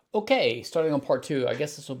Okay, starting on part two. I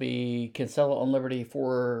guess this will be Cancelo on Liberty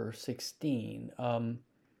 416.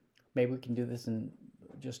 Maybe we can do this in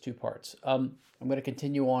just two parts. I'm going to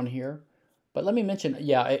continue on here, but let me mention,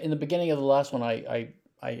 yeah, in the beginning of the last one, I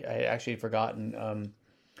actually had forgotten.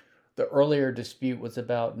 The earlier dispute was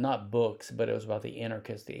about not books, but it was about The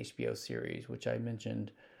Anarchist, the HBO series, which I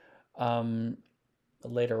mentioned um,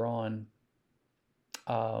 later on.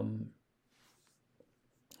 Um,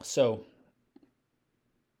 so,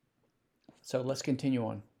 so let's continue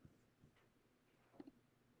on.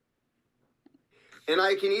 And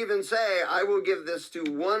I can even say, I will give this to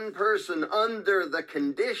one person under the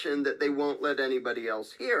condition that they won't let anybody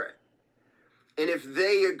else hear it. And if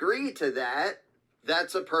they agree to that,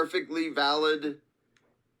 that's a perfectly valid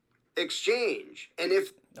exchange. And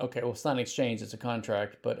if Okay, well, it's not an exchange; it's a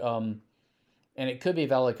contract, but and it could be a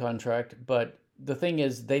valid contract. But the thing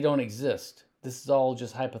is, they don't exist. This is all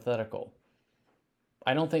just hypothetical.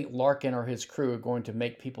 I don't think Larken or his crew are going to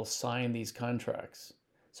make people sign these contracts.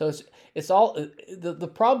 So it's all the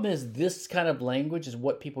problem is this kind of language is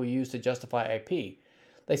what people use to justify IP.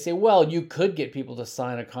 They say, well, you could get people to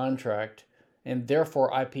sign a contract, and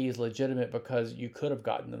therefore IP is legitimate because you could have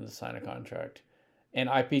gotten them to sign a contract. And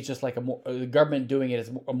IP is just like the government doing it is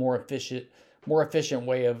a more efficient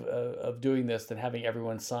way of doing this than having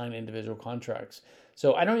everyone sign individual contracts.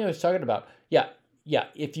 So I don't know what he's talking about. Yeah, yeah.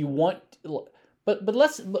 If you want, but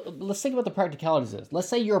let's think about the practicalities of this. Let's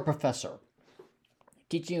say you're a professor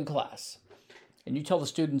teaching a class, and you tell the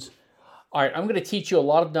students, "All right, I'm going to teach you a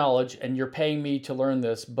lot of knowledge, and you're paying me to learn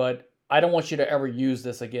this, but I don't want you to ever use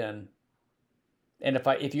this again. And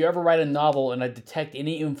if you ever write a novel and I detect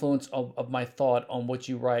any influence of my thought on what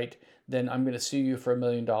you write, then I'm going to sue you for $1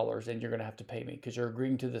 million, and you're going to have to pay me because you're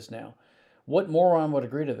agreeing to this now." What moron would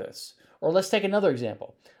agree to this? Or let's take another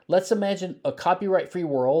example. Let's imagine a copyright-free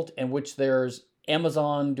world in which there's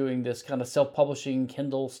Amazon doing this kind of self-publishing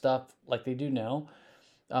Kindle stuff like they do now.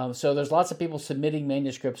 So there's lots of people submitting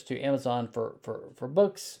manuscripts to Amazon for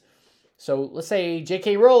books. So let's say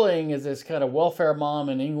J.K. Rowling is this kind of welfare mom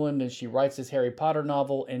in England, and she writes this Harry Potter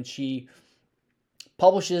novel, and she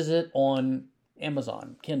publishes it on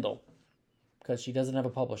Amazon Kindle because she doesn't have a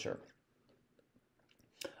publisher.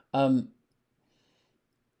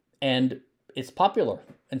 And it's popular,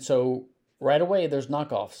 and so right away there's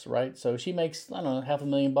knockoffs, right? So she makes, I don't know,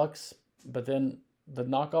 $500,000, but then the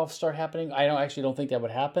knockoffs start happening. I don't think that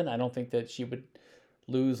would happen. I don't think that she would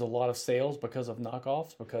lose a lot of sales because of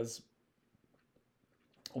knockoffs, because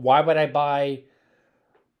why would I buy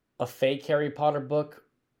a fake Harry Potter book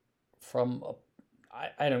from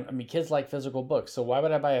I don't, I mean, kids like physical books, so why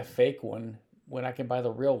would I buy a fake one when I can buy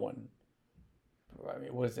the real one? I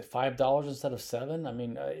mean, what is it, $5 instead of seven? I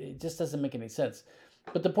mean, it just doesn't make any sense.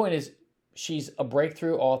 But the point is, she's a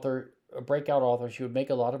breakthrough author, a breakout author. She would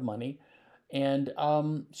make a lot of money, and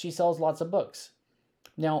she sells lots of books.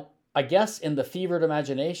 Now, I guess in the fevered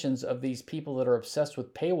imaginations of these people that are obsessed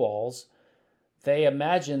with paywalls, they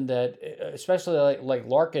imagine that, especially like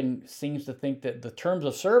Larkin seems to think that the terms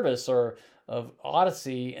of service or of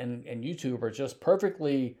Odyssey and YouTube are just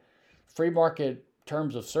perfectly free market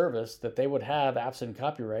terms of service that they would have absent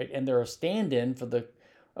copyright, and they're a stand-in for the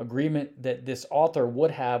agreement that this author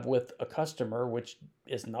would have with a customer, which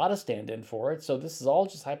is not a stand-in for it. So this is all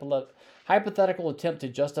just hypothetical attempt to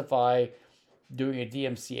justify doing a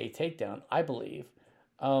DMCA takedown, I believe.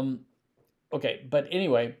 Okay, but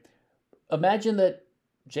anyway, imagine that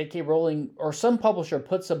J.K. Rowling or some publisher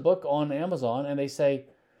puts a book on Amazon and they say,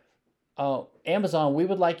 Amazon, we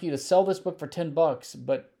would like you to sell this book for $10,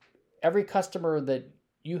 but every customer that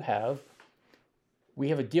you have, we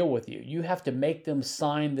have a deal with you. You have to make them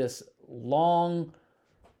sign this long,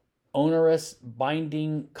 onerous,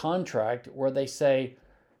 binding contract where they say,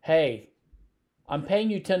 hey, I'm paying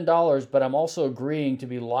you $10, but I'm also agreeing to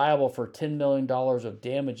be liable for $10 million of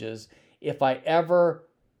damages if I ever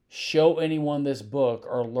show anyone this book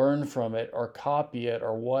or learn from it or copy it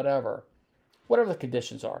or whatever the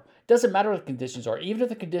conditions are. It doesn't matter what the conditions are. Even if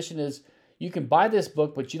the condition is you can buy this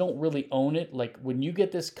book, but you don't really own it. Like when you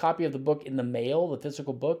get this copy of the book in the mail, the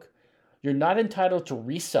physical book, you're not entitled to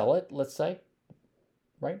resell it, let's say,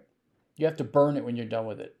 right? You have to burn it when you're done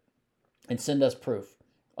with it and send us proof.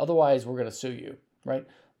 Otherwise, we're going to sue you, right?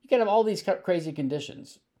 You can have all these crazy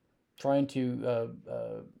conditions trying to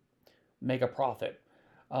make a profit.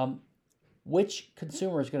 Which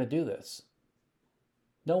consumer is going to do this?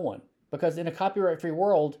 No one. Because in a copyright-free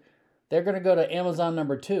world, they're going to go to Amazon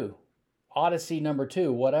number 2, Odyssey number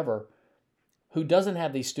 2, whatever, who doesn't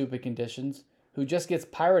have these stupid conditions, who just gets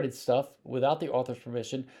pirated stuff without the author's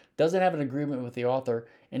permission, doesn't have an agreement with the author,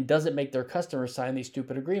 and doesn't make their customers sign these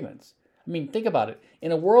stupid agreements. I mean, think about it.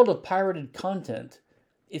 In a world of pirated content,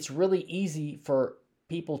 it's really easy for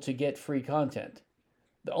people to get free content.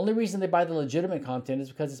 The only reason they buy the legitimate content is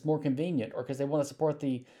because it's more convenient or because they want to support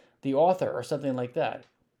the author or something like that.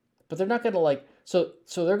 But they're not going to like so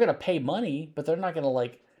they're going to pay money, but they're not going to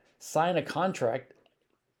like sign a contract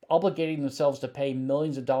obligating themselves to pay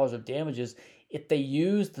millions of dollars of damages if they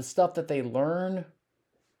use the stuff that they learn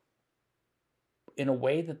in a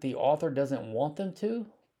way that the author doesn't want them to.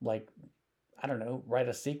 Like, I don't know, write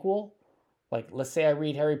a sequel. Like, let's say I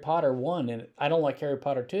read Harry Potter 1 and I don't like Harry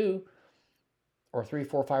Potter 2 or 3,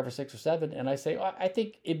 4, 5, or 6, or 7, and I say, oh, I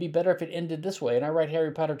think it'd be better if it ended this way, and I write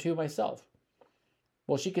Harry Potter 2 myself.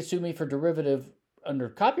 Well, she could sue me for derivative under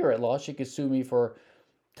copyright law. She could sue me for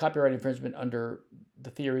copyright infringement under the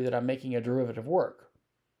theory that I'm making a derivative work.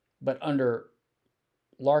 But under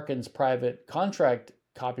Larken's private contract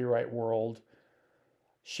copyright world,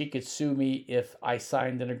 she could sue me if I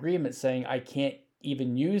signed an agreement saying I can't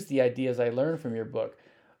even use the ideas I learned from your book.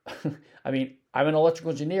 I mean, I'm an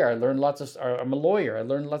electrical engineer. I'm a lawyer. I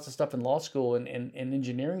learned lots of stuff in law school and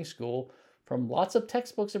engineering school from lots of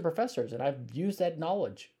textbooks and professors, and I've used that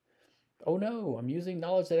knowledge. Oh no, I'm using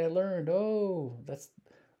knowledge that I learned. Oh, that's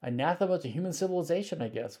anathema to human civilization, I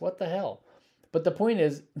guess. What the hell? But the point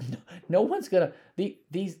is, no one's gonna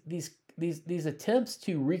these attempts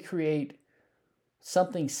to recreate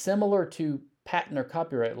something similar to patent or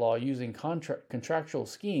copyright law using contractual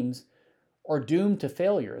schemes are doomed to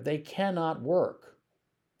failure. They cannot work.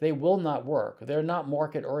 They will not work. They're not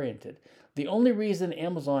market oriented. The only reason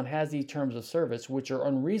Amazon has these terms of service, which are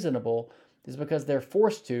unreasonable, is because they're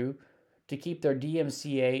forced to keep their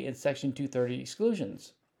DMCA and Section 230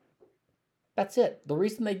 exclusions. That's it. The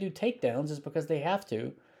reason they do takedowns is because they have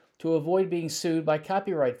to avoid being sued by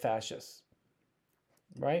copyright fascists.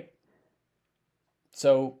 Right?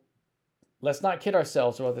 So let's not kid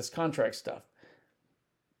ourselves about this contract stuff.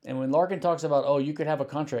 And when Larken talks about, oh, you could have a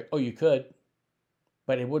contract, oh, you could,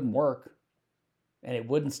 but it wouldn't work. And it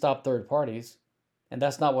wouldn't stop third parties. And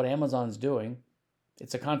that's not what Amazon's doing.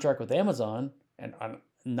 It's a contract with Amazon and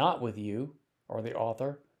not with you or the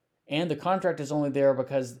author. And the contract is only there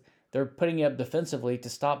because they're putting it up defensively to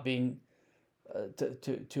stop being,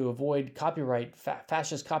 to avoid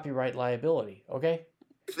fascist copyright liability. Okay?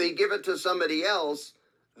 If they give it to somebody else,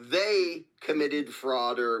 they committed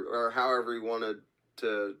fraud or however you want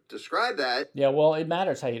to describe that. Yeah, well, it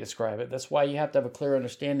matters how you describe it. That's why you have to have a clear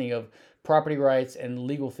understanding of property rights and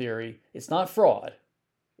legal theory. It's not fraud.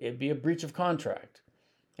 It'd be a breach of contract.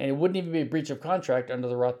 And it wouldn't even be a breach of contract under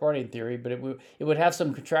the Rothbardian theory, but it would have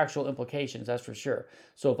some contractual implications, that's for sure.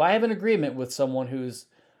 So if I have an agreement with someone who's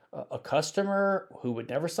a customer who would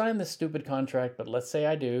never sign this stupid contract, but let's say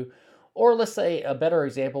I do, or let's say a better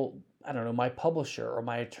example, I don't know, my publisher or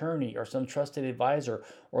my attorney or some trusted advisor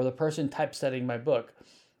or the person typesetting my book.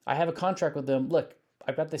 I have a contract with them. Look,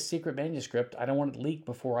 I've got this secret manuscript. I don't want it leaked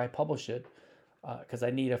before I publish it because I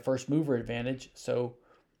need a first mover advantage. So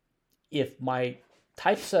if my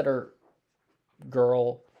typesetter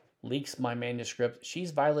girl leaks my manuscript, she's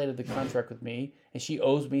violated the contract with me and she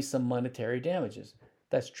owes me some monetary damages.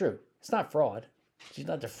 That's true. It's not fraud. She's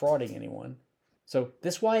not defrauding anyone. So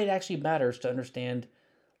this is why it actually matters to understand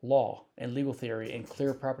law and legal theory and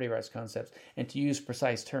clear property rights concepts and to use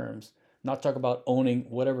precise terms, not talk about owning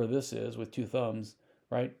whatever this is with two thumbs,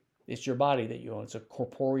 right? It's your body that you own. It's a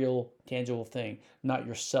corporeal, tangible thing, not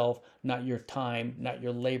yourself, not your time, not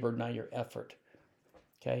your labor, not your effort.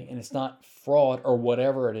 Okay? And it's not fraud or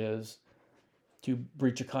whatever it is to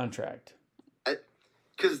breach a contract.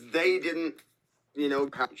 Because they didn't,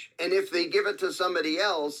 and if they give it to somebody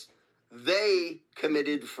else, they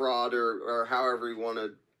committed fraud or however you want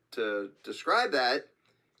to describe that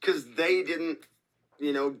because they didn't,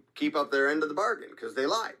 keep up their end of the bargain because they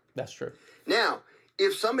lied. That's true. Now,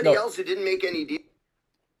 if somebody else who didn't make any deal.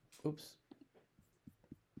 Oops.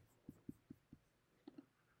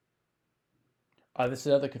 This is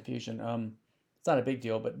another confusion. It's not a big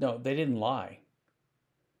deal, but no, they didn't lie.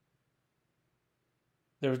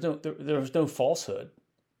 There was no falsehood.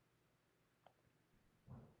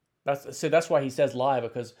 That's why he says lie,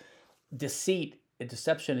 because deceit and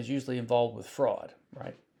deception is usually involved with fraud,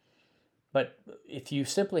 right? But if you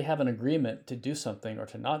simply have an agreement to do something or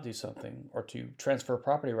to not do something or to transfer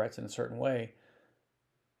property rights in a certain way,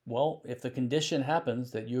 well, if the condition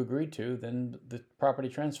happens that you agreed to, then the property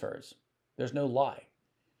transfers. There's no lie.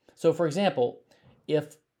 So, for example,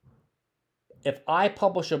 if I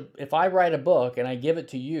write a book and I give it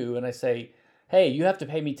to you and I say, hey, you have to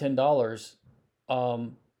pay me $10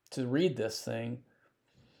 to read this thing,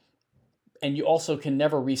 and you also can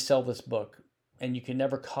never resell this book, and you can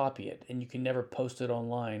never copy it, and you can never post it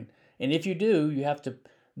online, And if you do,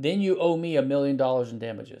 then you owe me $1 million in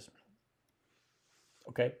damages.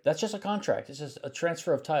 Okay, that's just a contract. It's just a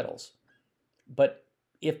transfer of titles. But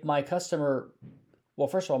if my customer, well,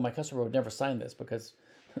 first of all, my customer would never sign this, because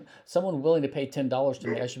someone willing to pay $10 to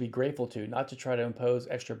me, I should be grateful to, not to try to impose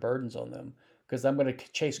extra burdens on them, because I'm going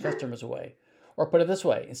to chase customers away. Or put it this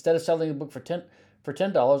way, instead of selling a book for $10,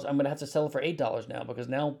 I'm going to have to sell it for $8 now, because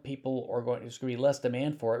now there's going to be less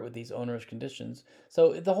demand for it with these onerous conditions.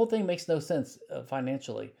 So the whole thing makes no sense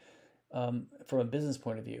financially from a business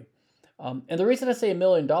point of view. And the reason I say $1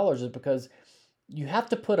 million is because you have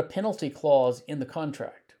to put a penalty clause in the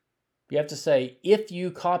contract. You have to say, if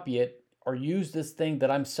you copy it or use this thing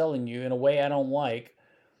that I'm selling you in a way I don't like,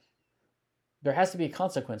 there has to be a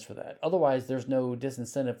consequence for that. Otherwise, there's no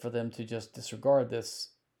disincentive for them to just disregard this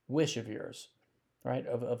wish of yours, right,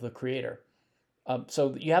 of the creator.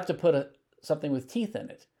 So you have to put something with teeth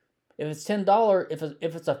in it. If it's $10,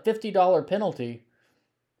 if it's a $50 penalty,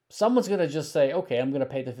 someone's going to just say, okay, I'm going to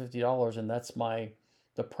pay the $50, and that's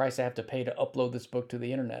the price I have to pay to upload this book to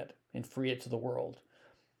the internet and free it to the world.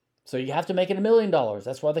 So you have to make it $1 million.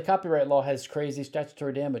 That's why the copyright law has crazy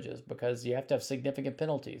statutory damages, because you have to have significant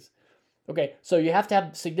penalties. Okay, so you have to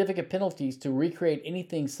have significant penalties to recreate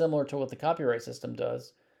anything similar to what the copyright system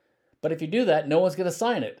does. But if you do that, no one's going to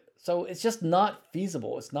sign it. So it's just not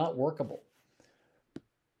feasible. It's not workable.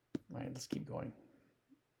 All right, let's keep going.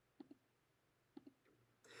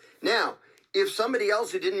 Now, if somebody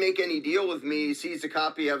else who didn't make any deal with me sees a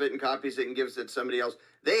copy of it and copies it and gives it to somebody else,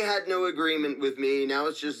 they had no agreement with me. Now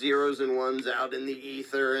it's just zeros and ones out in the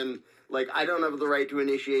ether, and like, I don't have the right to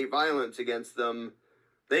initiate violence against them.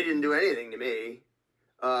 They didn't do anything to me,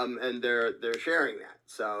 and they're sharing that.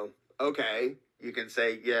 So, okay, you can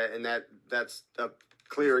say, yeah, and that's a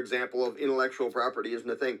clear example of intellectual property isn't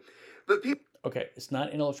a thing. But people... Okay, it's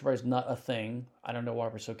not intellectual property is not a thing. I don't know why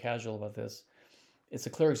we're so casual about this. It's a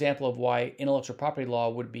clear example of why intellectual property law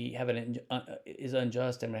would is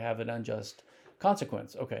unjust and would have an unjust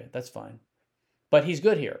consequence. Okay, that's fine. But he's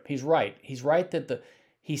good here. He's right. He's right that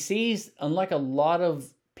he sees, unlike a lot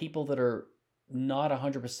of people that are not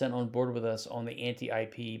 100% on board with us on the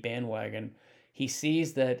anti-IP bandwagon, he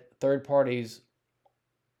sees that third parties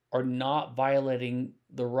are not violating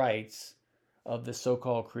the rights of the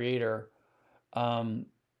so-called creator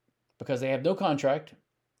because they have no contract,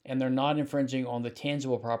 and they're not infringing on the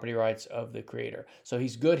tangible property rights of the creator. So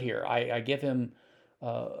he's good here. I give him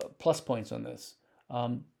plus points on this.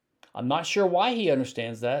 I'm not sure why he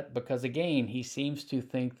understands that, because again, he seems to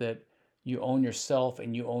think that you own yourself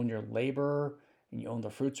and you own your labor and you own the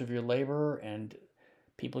fruits of your labor, and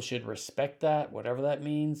people should respect that, whatever that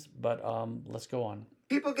means. But let's go on.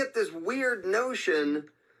 People get this weird notion,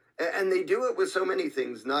 and they do it with so many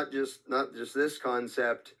things, not just this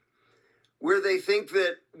concept, where they think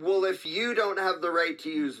that, well, if you don't have the right to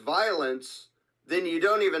use violence, then you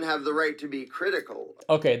don't even have the right to be critical.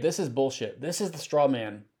 Okay, this is bullshit. This is the straw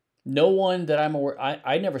man. No one that I'm aware,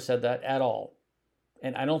 I never said that at all.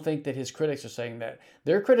 And I don't think that his critics are saying that.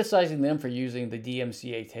 They're criticizing them for using the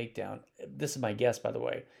DMCA takedown. This is my guess, by the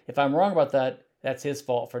way. If I'm wrong about that, that's his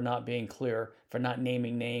fault for not being clear, for not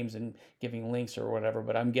naming names and giving links or whatever.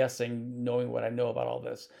 But I'm guessing, knowing what I know about all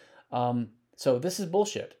this. So this is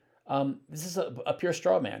bullshit. This is a pure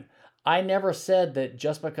straw man. I never said that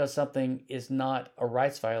just because something is not a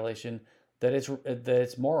rights violation that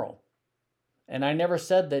it's moral, and I never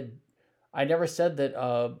said that.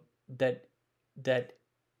 That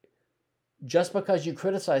just because you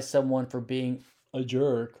criticize someone for being a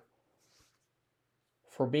jerk,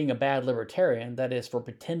 for being a bad libertarian, that is, for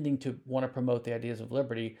pretending to want to promote the ideas of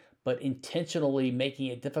liberty, but intentionally making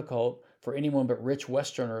it difficult for anyone but rich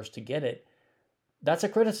Westerners to get it, that's a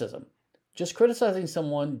criticism. Just criticizing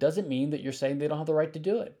someone doesn't mean that you're saying they don't have the right to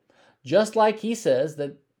do it. Just like he says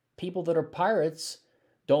that people that are pirates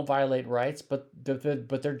don't violate rights, but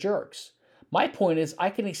they're jerks. My point is, I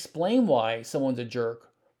can explain why someone's a jerk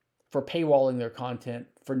for paywalling their content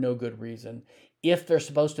for no good reason if they're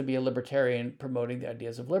supposed to be a libertarian promoting the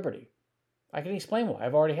ideas of liberty. I can explain why.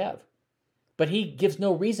 I've already have. But he gives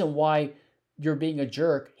no reason why you're being a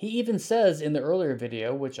jerk. He even says in the earlier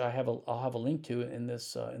video, which I'll have a link to in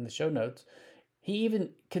this in the show notes, he even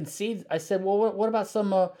concedes. I said, well, what about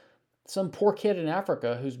some poor kid in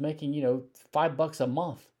Africa who's making $5 a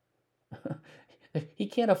month? He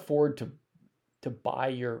can't afford to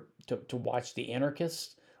buy to watch The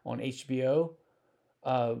Anarchist on HBO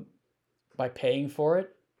by paying for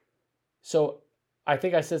it. So I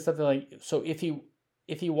think I said something like, so if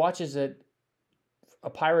he watches it, a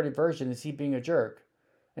pirated version, is he being a jerk?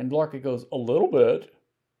 And Larken goes, a little bit.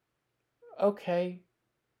 Okay.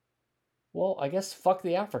 Well, I guess fuck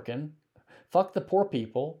the African, fuck the poor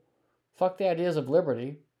people, fuck the ideas of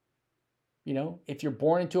liberty. You know, if you're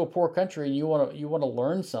born into a poor country and you want to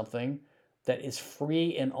learn something that is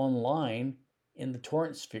free and online in the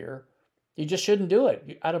torrent sphere, you just shouldn't do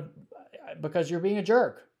it because you're being a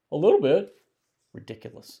jerk. A little bit.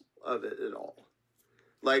 Ridiculous. Of it at all.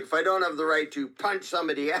 Like, if I don't have the right to punch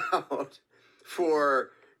somebody out for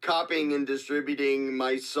copying and distributing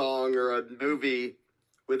my song or a movie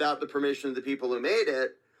without the permission of the people who made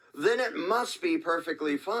it, then it must be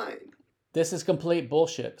perfectly fine. This is complete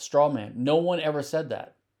bullshit. Straw man. No one ever said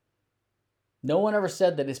that. No one ever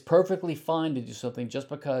said that it's perfectly fine to do something just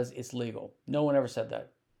because it's legal. No one ever said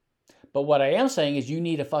that. But what I am saying is you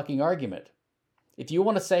need a fucking argument. If you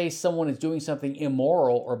want to say someone is doing something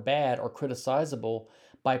immoral or bad or criticizable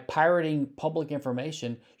by pirating public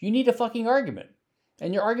information, you need a fucking argument.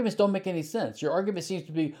 And your arguments don't make any sense. Your argument seems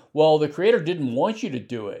to be, well, the creator didn't want you to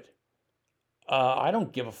do it. I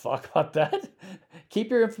don't give a fuck about that. Keep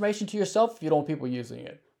your information to yourself if you don't want people using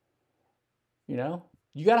it. You know?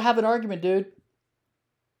 You got to have an argument, dude.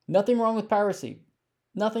 Nothing wrong with piracy.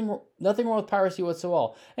 Nothing wrong with piracy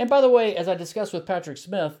whatsoever. And by the way, as I discussed with Patrick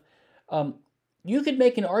Smith, you could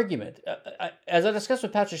make an argument. As I discussed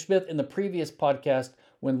with Patrick Smith in the previous podcast,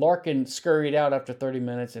 when Larken scurried out after 30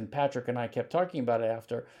 minutes and Patrick and I kept talking about it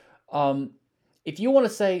after, if you want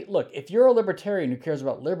to say, look, if you're a libertarian who cares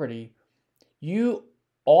about liberty, you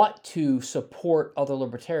ought to support other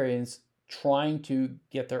libertarians trying to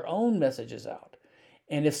get their own messages out.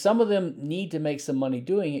 And if some of them need to make some money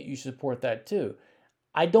doing it, you should support that too.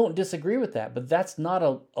 I don't disagree with that, but that's not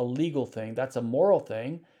a legal thing. That's a moral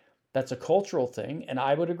thing. That's a cultural thing. And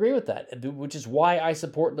I would agree with that, which is why I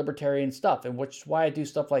support libertarian stuff and which is why I do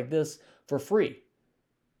stuff like this for free.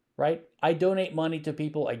 Right? I donate money to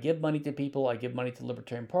people. I give money to people. I give money to the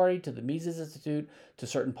Libertarian Party, to the Mises Institute, to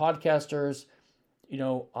certain podcasters. You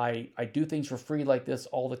know, I do things for free like this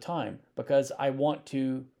all the time because I want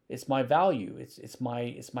to. It's my value. It's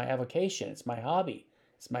my avocation. It's my hobby.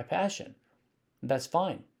 It's my passion. And that's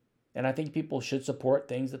fine. And I think people should support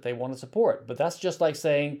things that they want to support. But that's just like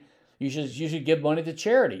saying you should give money to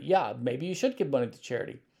charity. Yeah, maybe you should give money to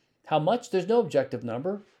charity. How much? There's no objective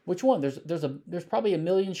number. Which one? There's probably 1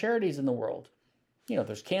 million charities in the world. You know,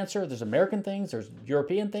 there's cancer, there's American things, there's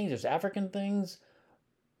European things, there's African things.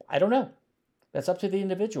 I don't know. That's up to the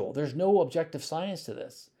individual. There's no objective science to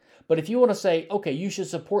this. But if you want to say, okay, you should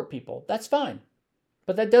support people, that's fine.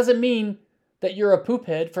 But that doesn't mean that you're a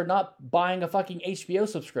poophead for not buying a fucking HBO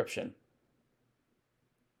subscription.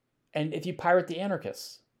 And if you pirate the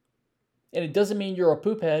anarchists. And it doesn't mean you're a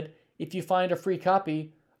poophead if you find a free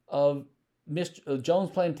copy of Mr.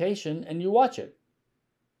 Jones Plantation and you watch it.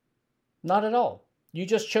 Not at all. You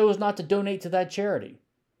just chose not to donate to that charity.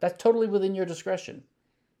 That's totally within your discretion.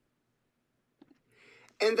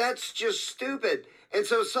 And that's just stupid. And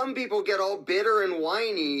so some people get all bitter and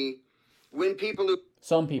whiny when people who...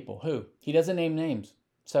 Some people. Who? He doesn't name names.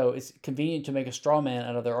 So it's convenient to make a straw man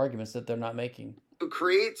out of their arguments that they're not making. Who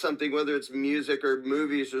create something, whether it's music or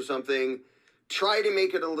movies or something, try to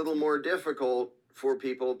make it a little more difficult for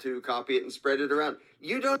people to copy it and spread it around.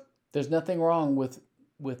 You don't... There's nothing wrong with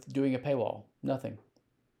doing a paywall. Nothing.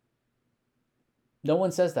 No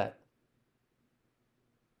one says that.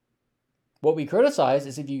 What we criticize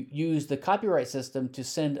is if you use the copyright system to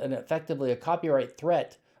send effectively a copyright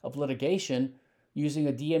threat of litigation using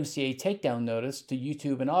a DMCA takedown notice to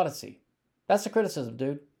YouTube and Odyssey. That's the criticism,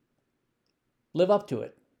 dude. Live up to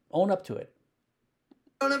it. Own up to it.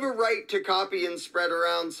 You don't have a right to copy and spread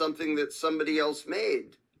around something that somebody else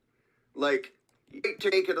made. Like, to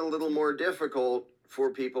make it a little more difficult for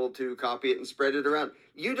people to copy it and spread it around.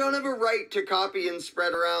 You don't have a right to copy and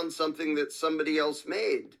spread around something that somebody else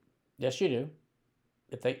made. Yes, you do.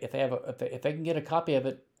 If they can get a copy of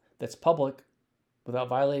it that's public without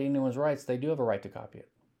violating anyone's rights, they do have a right to copy it.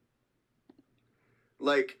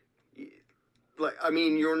 Like I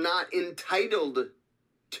mean, you're not entitled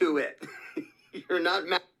to it. You're not.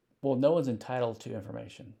 Well, no one's entitled to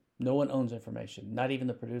information. No one owns information, not even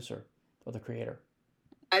the producer or the creator.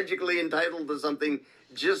 Magically entitled to something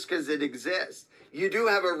just because it exists. You do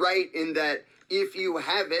have a right in that if you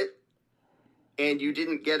have it and you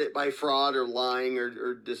didn't get it by fraud or lying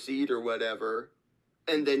or deceit or whatever,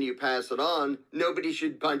 and then you pass it on, nobody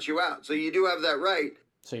should punch you out. So you do have that right.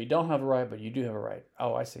 So you don't have a right, but you do have a right.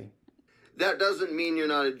 Oh, I see. That doesn't mean you're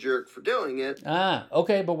not a jerk for doing it. Ah,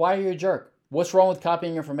 okay, but why are you a jerk? What's wrong with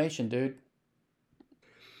copying information, dude?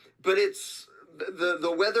 But it's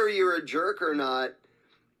the whether you're a jerk or not,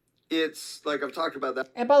 it's like I've talked about that.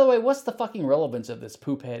 And by the way, what's the fucking relevance of this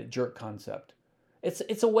poophead jerk concept?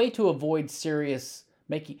 It's a way to avoid serious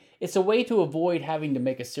It's a way to avoid having to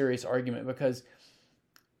make a serious argument, because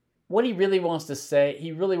what he really wants to say,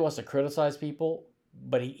 he really wants to criticize people,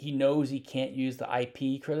 but he knows he can't use the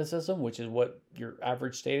IP criticism, which is what your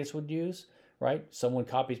average statist would use, right? Someone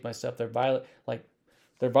copies my stuff, they're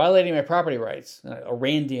violating my property rights, a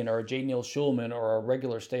Randian or a J. Neil Schulman or a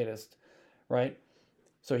regular statist, right?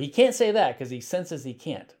 So he can't say that because he senses he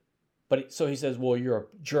can't. But so he says, well, you're a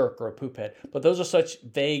jerk or a poophead. But those are such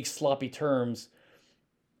vague, sloppy terms.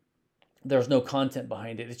 There's no content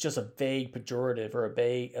behind it. It's just a vague pejorative or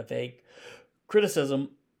a vague criticism.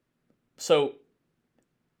 So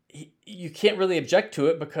you can't really object to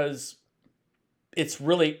it because it's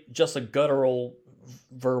really just a guttural,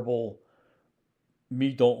 verbal,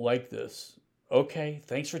 me don't like this. Okay,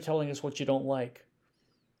 thanks for telling us what you don't like.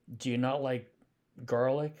 Do you not like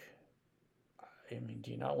garlic? I mean,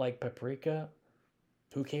 do you not like paprika?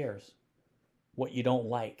 Who cares what you don't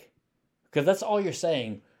like? Because that's all you're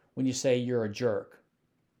saying when you say you're a jerk.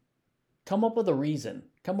 Come up with a reason.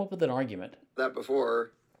 Come up with an argument. That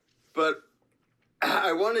before, but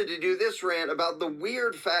I wanted to do this rant about the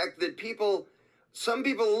weird fact that some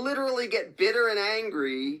people literally get bitter and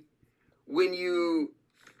angry when you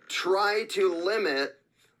try to limit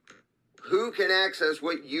who can access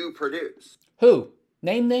what you produce. Who?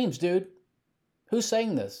 Name names, dude. Who's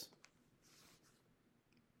saying this?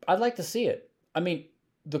 I'd like to see it. I mean,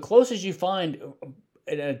 the closest you find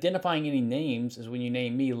at identifying any names is when you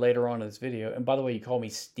name me later on in this video. And by the way, you call me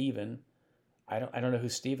Steven. I don't know who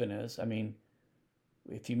Steven is. I mean,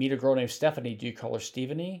 if you meet a girl named Stephanie, do you call her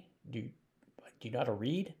Stephanie? Do you know how to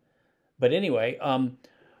read? But anyway,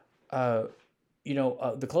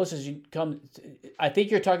 the closest you come, I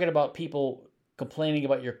think you're talking about people complaining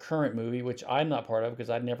about your current movie, which I'm not part of because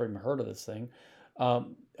I'd never even heard of this thing.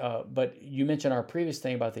 But you mentioned our previous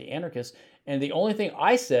thing about the anarchists, and the only thing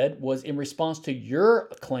I said was in response to your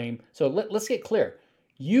claim. So let's get clear.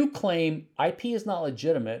 You claim IP is not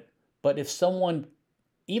legitimate, but if someone,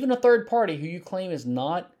 even a third party who you claim is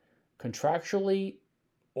not contractually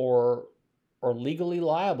or legally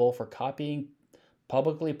liable for copying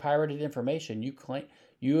publicly pirated information,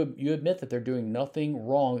 you admit that they're doing nothing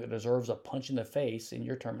wrong that deserves a punch in the face, in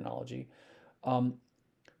your terminology.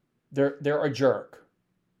 They're a jerk.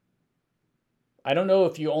 I don't know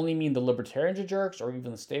if you only mean the libertarians are jerks or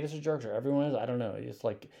even the statists are jerks or everyone is. I don't know.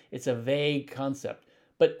 It's a vague concept.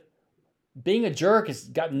 But being a jerk has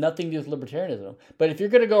got nothing to do with libertarianism. But if you're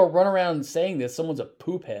going to go run around saying this, someone's a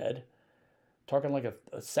poop head, talking like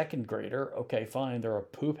a second grader, okay, fine, they're a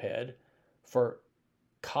poop head for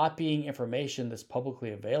copying information that's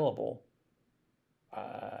publicly available.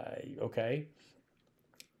 Okay.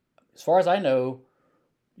 As far as I know,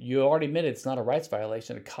 you already admitted it's not a rights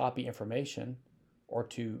violation to copy information or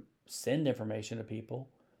to send information to people.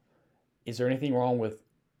 Is there anything wrong with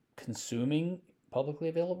consuming publicly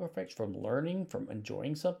available information, from learning, from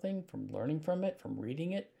enjoying something, from learning from it, from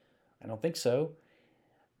reading it? I don't think so.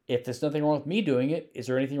 If there's nothing wrong with me doing it, is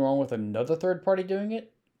there anything wrong with another third party doing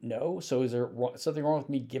it? No. So is there something wrong with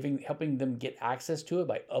me helping them get access to it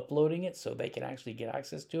by uploading it so they can actually get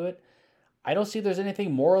access to it? I don't see there's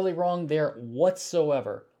anything morally wrong there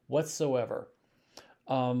whatsoever.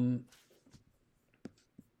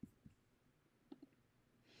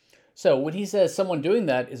 So when he says someone doing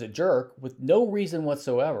that is a jerk with no reason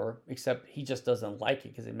whatsoever, except he just doesn't like it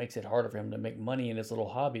because it makes it harder for him to make money in his little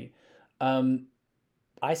hobby,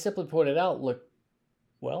 I simply pointed out, look,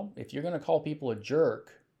 well, if you're going to call people a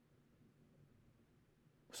jerk,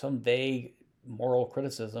 some vague moral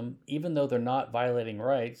criticism, even though they're not violating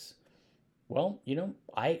rights, well,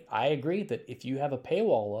 I agree that if you have a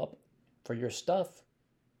paywall up for your stuff,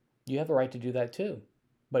 you have a right to do that too.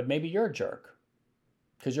 But maybe you're a jerk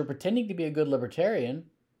because you're pretending to be a good libertarian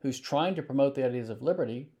who's trying to promote the ideas of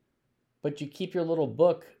liberty, but you keep your little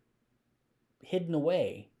book hidden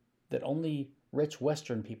away that only rich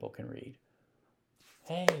Western people can read.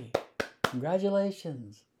 Hey,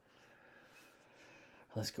 congratulations.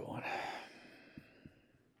 Let's go on.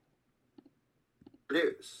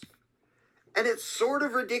 Produce. And it's sort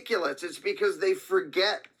of ridiculous. It's because they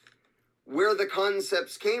forget where the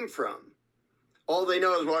concepts came from. All they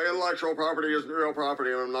know is, well, intellectual property is real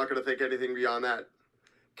property, and I'm not going to think anything beyond that.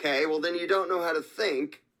 Okay, well, then you don't know how to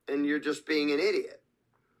think, and you're just being an idiot.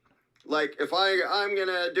 Like, if I'm going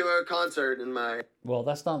to do a concert in my... Well,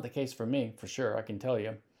 that's not the case for me, for sure, I can tell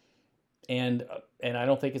you. And I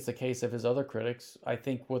don't think it's the case of his other critics. I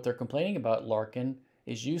think what they're complaining about, Larken,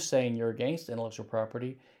 is you saying you're against intellectual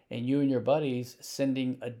property and you and your buddies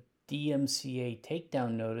sending a DMCA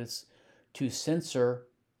takedown notice to censor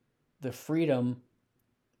the freedom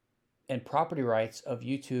and property rights of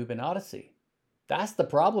YouTube and Odyssey. That's the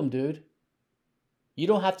problem, dude. You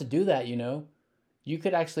don't have to do that, you know. You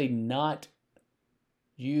could actually not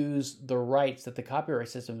use the rights that the copyright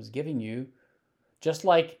system is giving you, just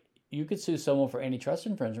like you could sue someone for antitrust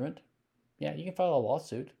infringement. Yeah, you can file a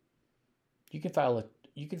lawsuit. You can file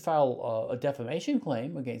a defamation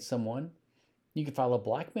claim against someone. You can file a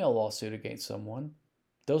blackmail lawsuit against someone.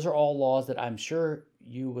 Those are all laws that I'm sure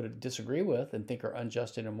you would disagree with and think are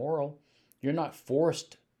unjust and immoral. You're not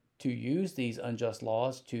forced to use these unjust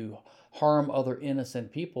laws to harm other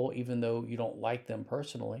innocent people, even though you don't like them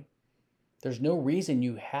personally. There's no reason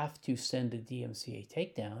you have to send a DMCA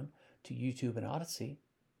takedown to YouTube and Odyssey.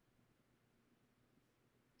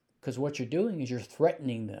 Because what you're doing is you're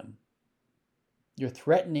threatening them. You're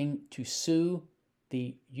threatening to sue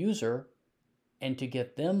the user and to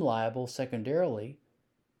get them liable secondarily,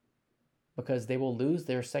 because they will lose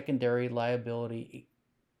their secondary liability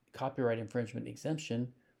copyright infringement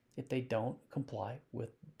exemption if they don't comply with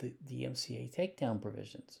the DMCA takedown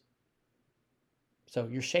provisions. So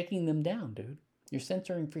you're shaking them down, dude. You're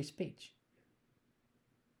censoring free speech.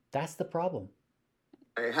 That's the problem.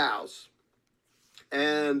 A house.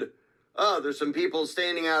 And, oh, there's some people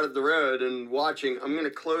standing out at the road and watching. I'm going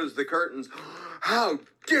to close the curtains. How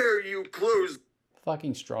dare you close?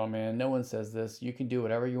 Fucking straw man. No one says this. You can do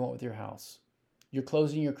whatever you want with your house. You're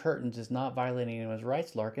closing your curtains is not violating anyone's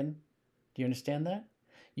rights, Larken. Do you understand that?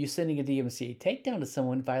 You sending a DMCA takedown to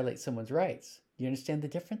someone violates someone's rights. Do you understand the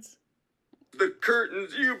difference? The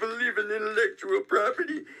curtains, you believe in intellectual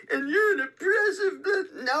property, and you're an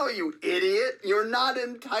oppressive... No, you idiot. You're not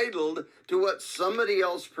entitled to what somebody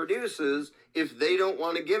else produces if they don't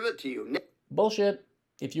want to give it to you. Bullshit.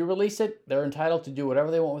 If you release it, they're entitled to do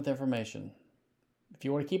whatever they want with the information. If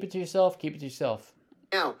you want to keep it to yourself, keep it to yourself.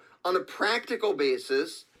 Now, on a practical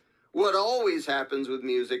basis, what always happens with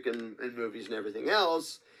music and movies and everything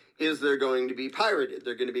else is they're going to be pirated.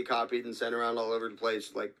 They're going to be copied and sent around all over the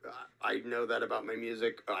place. Like, I know that about my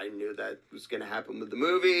music. I knew that was going to happen with the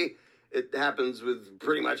movie. It happens with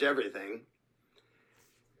pretty much everything.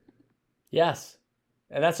 Yes,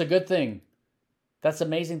 and that's a good thing. That's the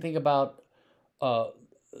amazing thing about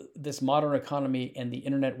this modern economy and the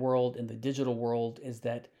internet world and the digital world is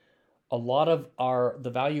that a lot of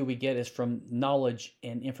the value we get is from knowledge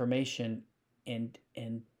and information and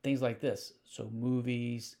things like this. So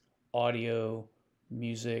movies, audio,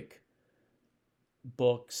 music,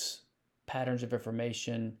 books, patterns of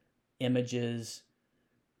information, images.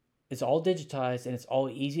 It's all digitized and it's all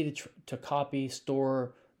easy to copy,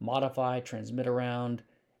 store, modify, transmit around,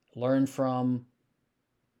 learn from,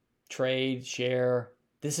 trade, share.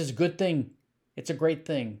 This is a good thing. It's a great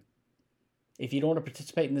thing. If you don't want to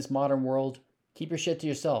participate in this modern world, keep your shit to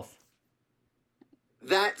yourself.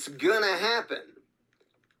 That's gonna happen.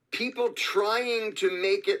 People trying to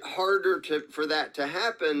make it harder for that to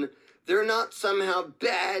happen, they're not somehow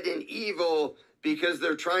bad and evil because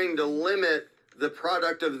they're trying to limit the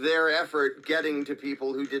product of their effort getting to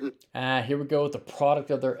people who didn't. Here we go with the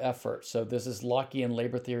product of their effort. So this is Lockean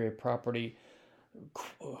labor theory of property,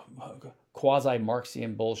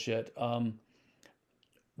 quasi-Marxian bullshit.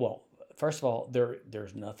 Well, first of all,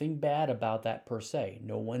 there's nothing bad about that per se.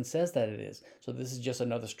 No one says that it is. So this is just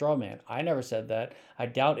another straw man. I never said that. I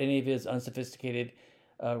doubt any of his unsophisticated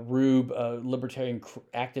rube libertarian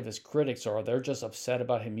activist critics are. They're just upset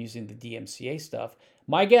about him using the DMCA stuff.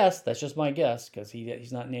 My guess, that's just my guess, because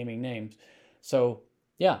he's not naming names. So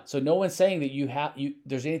yeah, so no one's saying that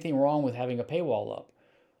there's anything wrong with having a paywall up.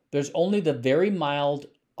 There's only the very mild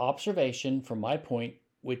observation from my point,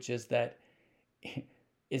 which is that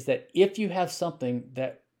if you have something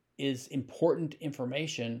that is important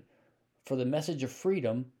information for the message of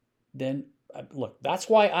freedom, then look, that's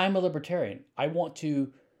why I'm a libertarian. I want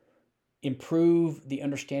to improve the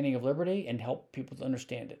understanding of liberty and help people to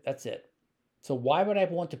understand it. That's it. So why would I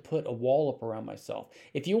want to put a wall up around myself?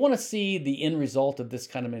 If you want to see the end result of this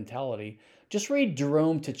kind of mentality, just read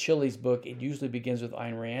Jerome Tachili's book. It usually begins with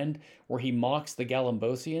Ayn Rand, where he mocks the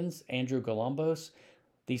Galambosians, Andrew Galambos,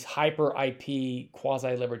 these hyper IP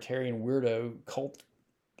quasi-libertarian weirdo cult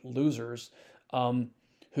losers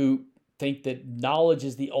who think that knowledge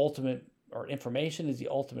is the ultimate, or information is the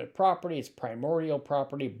ultimate property, it's primordial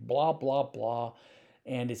property, blah, blah, blah.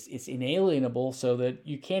 And it's inalienable, so that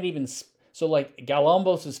you can't even... So like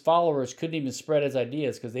Galambos' followers couldn't even spread his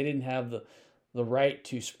ideas because they didn't have the right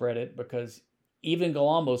to spread it, because even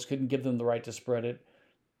Galambos couldn't give them the right to spread it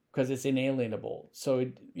because it's inalienable. So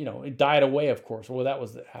it died away, of course. Well, that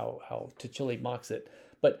was how Tachili mocks it.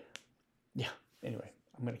 But yeah, anyway,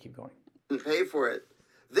 I'm going to keep going. Pay for it.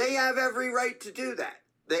 They have every right to do that.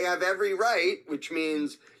 they have every right, which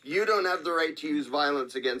means you don't have the right to use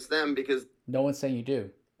violence against them because No one's saying you do.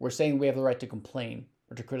 We're saying we have the right to complain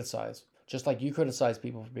or to criticize, just like you criticize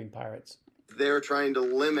people for being pirates. they're trying to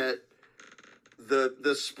limit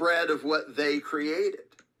the spread of what they created.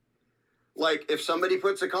 Like if somebody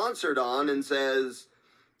puts a concert on and says,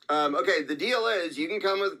 okay, the deal is you can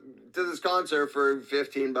come to this concert for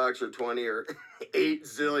 $15 or 20 or 8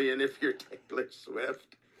 zillion if you're Taylor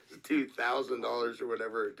Swift, $2,000 or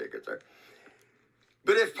whatever her tickets are.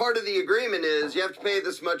 But if part of the agreement is you have to pay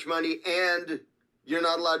this much money and you're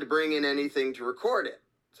not allowed to bring in anything to record it.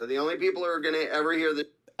 So the only people who are going to ever hear the...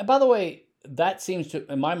 And by the way, that seems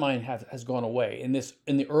to, in my mind, has gone away in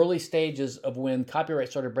the early stages of when copyright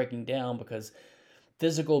started breaking down, because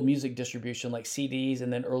physical music distribution like CDs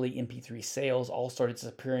and then early MP3 sales all started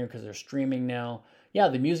disappearing because they're streaming now. Yeah,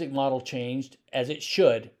 the music model changed, as it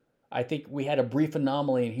should. I think we had a brief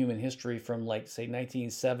anomaly in human history from like say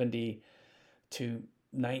 1970 to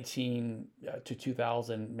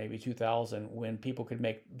 2000, maybe 2000, when people could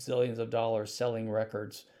make zillions of dollars selling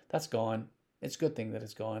records. That's gone. It's a good thing that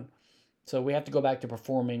it's gone. So we have to go back to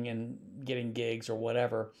performing and getting gigs or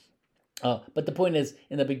whatever. But the point is,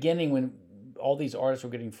 in the beginning, when all these artists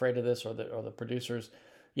were getting afraid of this, or the producers,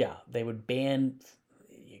 yeah, they would ban.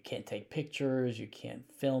 You can't take pictures. You can't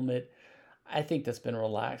film it. I think that's been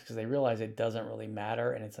relaxed because they realize it doesn't really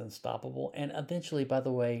matter and it's unstoppable. And eventually, by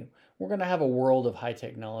the way, we're going to have a world of high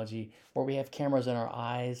technology where we have cameras in our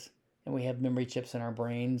eyes and we have memory chips in our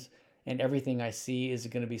brains, and everything I see is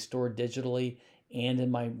going to be stored digitally and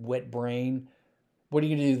in my wet brain. What are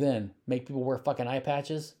you going to do then? Make people wear fucking eye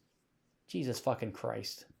patches? Jesus fucking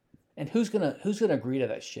Christ. And who's gonna agree to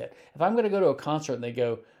that shit? If I'm gonna go to a concert and they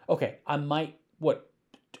go, okay, I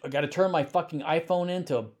got to turn my fucking iPhone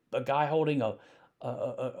into a guy holding a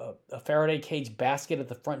Faraday cage basket at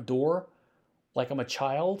the front door, like I'm a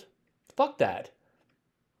child? Fuck that.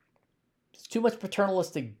 It's too much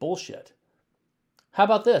paternalistic bullshit. How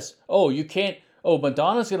about this? Oh, you can't. Oh,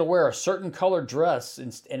 Madonna's gonna wear a certain colored dress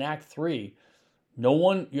in Act 3.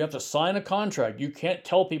 You have to sign a contract. You can't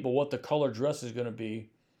tell people what the color dress is gonna be.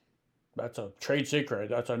 That's a trade secret.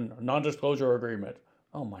 That's a non-disclosure agreement.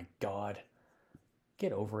 Oh my God.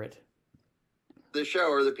 Get over it. The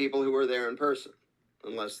show are the people who are there in person,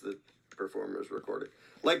 unless the performers record it.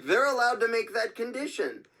 Like, they're allowed to make that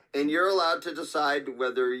condition, and you're allowed to decide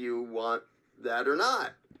whether you want that or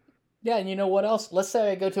not. Yeah, and you know what else? Let's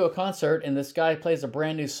say I go to a concert and this guy plays a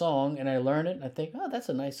brand new song and I learn it and I think, oh, that's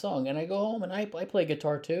a nice song. And I go home and I play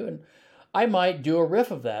guitar too, and I might do a riff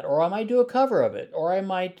of that, or I might do a cover of it, or I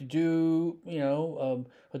might do,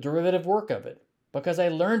 a derivative work of it, because I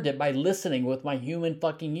learned it by listening with my human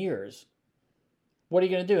fucking ears. What are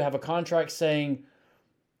you going to do? Have a contract saying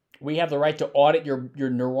we have the right to audit your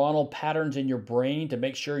neuronal patterns in your brain to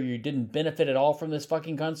make sure you didn't benefit at all from this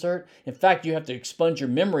fucking concert? In fact, you have to expunge your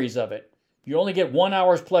memories of it. You only get 1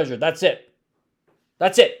 hour's pleasure. That's it.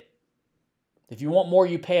 That's it. If you want more,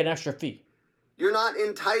 you pay an extra fee. You're not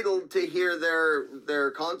entitled to hear their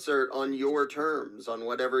concert on your terms, on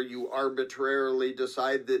whatever you arbitrarily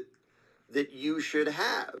decide that you should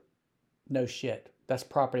have. No shit. That's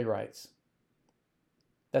property rights.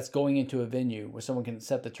 That's going into a venue where someone can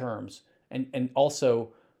set the terms. And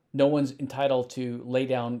also, no one's entitled to lay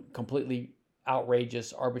down completely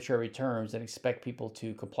outrageous, arbitrary terms and expect people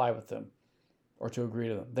to comply with them or to agree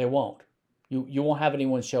to them. They won't. You won't have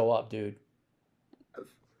anyone show up, dude.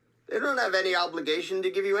 They don't have any obligation to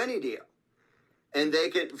give you any deal. And they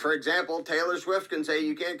can, for example, Taylor Swift can say,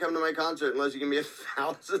 you can't come to my concert unless you give me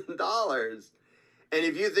 $1,000. And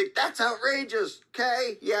if you think that's outrageous,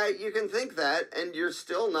 okay, yeah, you can think that, and you're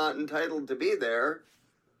still not entitled to be there.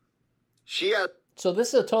 So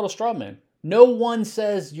this is a total straw man. No one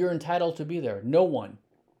says you're entitled to be there. No one.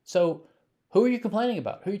 So who are you complaining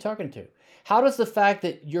about? Who are you talking to? How does the fact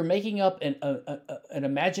that you're making up an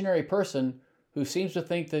imaginary person who seems to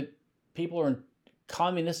think that people are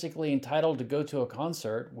communistically entitled to go to a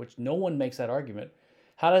concert, which no one makes that argument,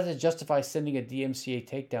 how does it justify sending a DMCA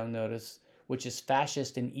takedown notice, which is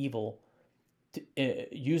fascist and evil,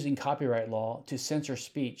 using copyright law to censor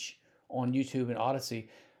speech on YouTube and Odyssey?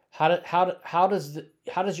 How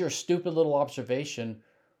does your stupid little observation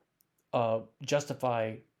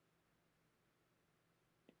justify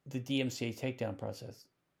the DMCA takedown process?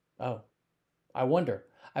 Oh, I wonder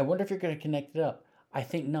if you're going to connect it up. I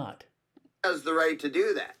think not. Has the right to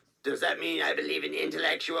do that. Does that mean I believe in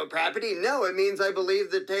intellectual property? No, it means I believe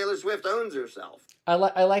that Taylor Swift owns herself. I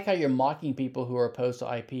like how you're mocking people who are opposed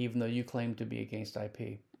to IP, even though you claim to be against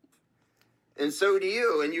IP. And so do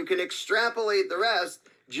you, and you can extrapolate the rest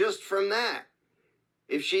just from that.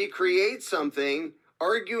 If she creates something,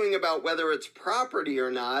 arguing about whether it's property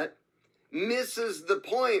or not misses the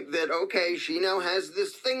point that, okay, she now has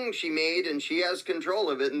this thing she made and she has control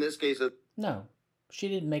of it. In this case, No, she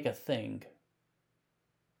didn't make a thing.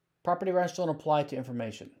 Property rights don't apply to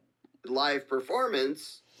information. Live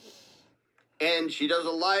performance, and she does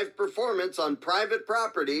a live performance on private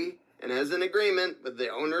property and has an agreement with the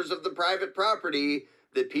owners of the private property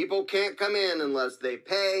that people can't come in unless they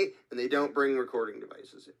pay and they don't bring recording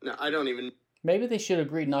devices. Now, I don't even... Maybe they should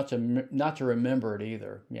agree not to remember it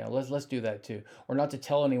either. Yeah, let's do that too, or not to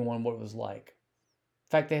tell anyone what it was like.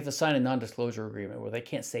 In fact, they have to sign a non-disclosure agreement where they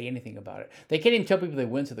can't say anything about it. They can't even tell people they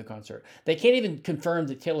went to the concert. They can't even confirm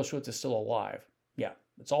that Taylor Swift is still alive. Yeah,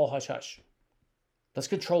 it's all hush-hush. Let's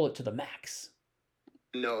control it to the max.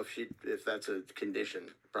 No, if that's a condition.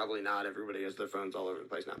 Probably not. Everybody has their phones all over the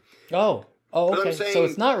place now. Oh, okay. So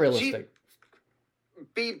it's not realistic.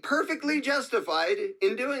 Be perfectly justified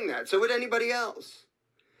in doing that. So would anybody else.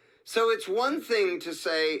 So it's one thing to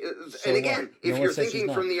say, and again, if you're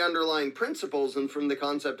thinking from the underlying principles and from the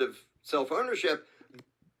concept of self-ownership.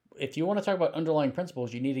 If you want to talk about underlying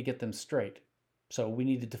principles, you need to get them straight. So we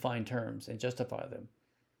need to define terms and justify them.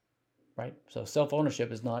 Right? So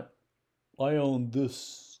self-ownership is not, I own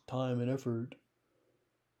this time and effort.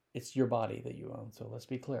 It's your body that you own. So let's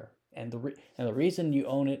be clear. And the reason you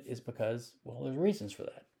own it is because, well, there's reasons for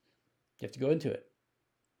that. You have to go into it.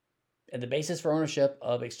 And the basis for ownership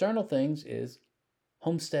of external things is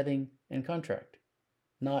homesteading and contract,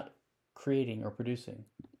 not creating or producing.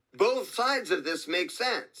 Both sides of this make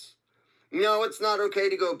sense. No, it's not okay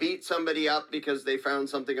to go beat somebody up because they found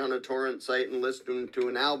something on a torrent site and listen to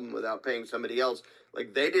an album without paying somebody else.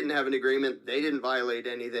 Like, they didn't have an agreement. They didn't violate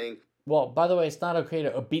anything. Well, by the way, it's not okay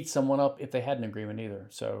to beat someone up if they had an agreement either.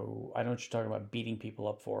 So I know what you're talking about beating people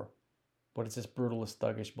up for. What is this brutalist,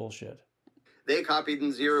 thuggish bullshit? They copied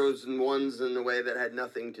in zeros and ones in a way that had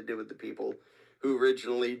nothing to do with the people who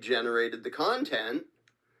originally generated the content.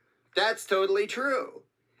 That's totally true.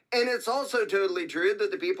 And it's also totally true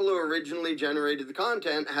that the people who originally generated the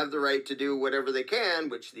content have the right to do whatever they can,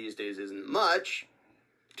 which these days isn't much,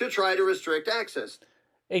 to try to restrict access.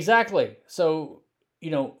 Exactly. So,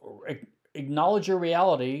 acknowledge your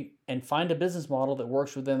reality and find a business model that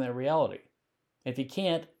works within that reality. If you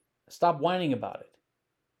can't, stop whining about it.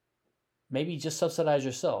 Maybe just subsidize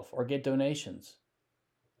yourself or get donations.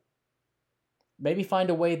 Maybe find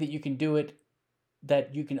a way that you can do it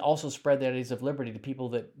that you can also spread the ideas of liberty to people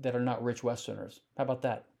that are not rich Westerners. How about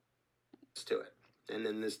that? To it. And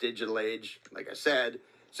in this digital age, like I said,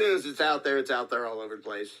 as soon as it's out there all over the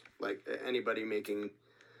place. Like anybody making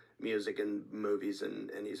music and movies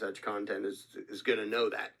and any such content is going to know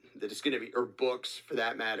that it's going to be, or books for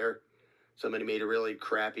that matter. Somebody made a really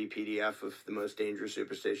crappy PDF of The Most Dangerous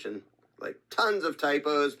Superstition. Like tons of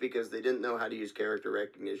typos because they didn't know how to use character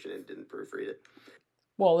recognition and didn't proofread it.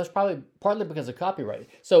 Well, that's probably partly because of copyright.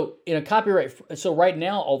 So so right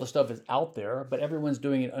now all the stuff is out there, but everyone's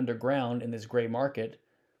doing it underground in this gray market,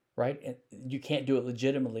 right? And you can't do it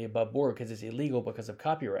legitimately above board because it's illegal because of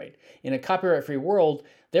copyright. In a copyright-free world,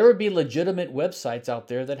 there would be legitimate websites out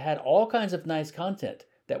there that had all kinds of nice content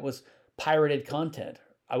that was pirated content.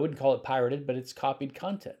 I wouldn't call it pirated, but it's copied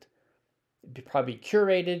content. It'd probably be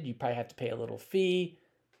curated. You probably have to pay a little fee.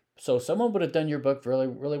 So someone would have done your book really,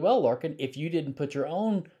 really well, Larken, if you didn't put your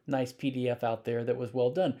own nice PDF out there that was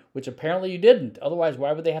well done, which apparently you didn't. Otherwise,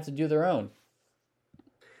 why would they have to do their own?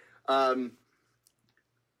 But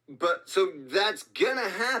so that's going to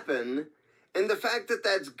happen. And the fact that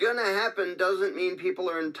that's going to happen doesn't mean people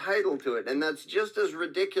are entitled to it. And that's just as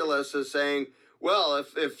ridiculous as saying, well,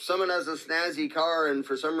 if someone has a snazzy car and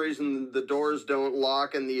for some reason the doors don't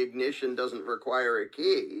lock and the ignition doesn't require a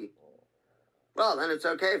key, well, then it's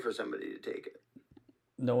okay for somebody to take it.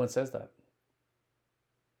 No one says that.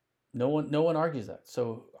 No one argues that.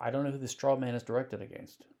 So I don't know who the straw man is directed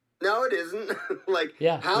against. No, it isn't.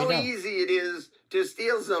 How easy it is to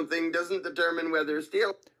steal something doesn't determine whether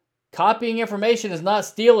steal. Copying information is not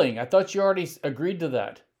stealing. I thought you already agreed to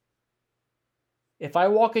that. If I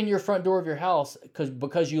walk in your front door of your house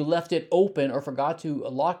because you left it open or forgot to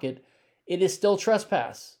lock it, it is still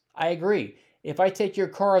trespass. I agree. If I take your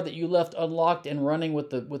car that you left unlocked and running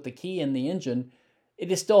with the key in the engine,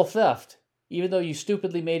 it is still theft, even though you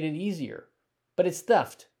stupidly made it easier. But it's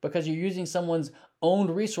theft because you're using someone's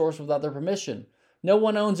owned resource without their permission. No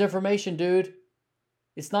one owns information, dude.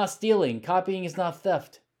 It's not stealing. Copying is not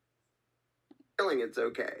theft. Stealing, it's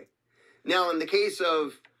okay. Now, in the case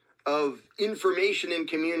of information and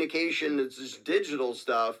communication, it's just digital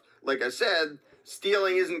stuff. Like I said,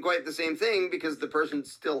 stealing isn't quite the same thing because the person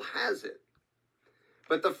still has it.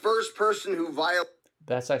 But the first person who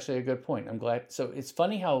That's actually a good point. I'm glad. So it's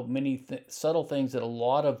funny how many subtle things that a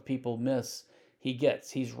lot of people miss, he gets.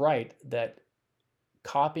 He's right that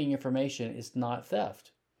copying information is not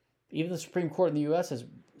theft. Even the Supreme Court in the U.S. has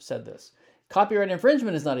said this. Copyright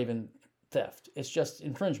infringement is not even theft. It's just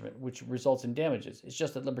infringement, which results in damages. It's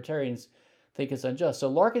just that libertarians think it's unjust.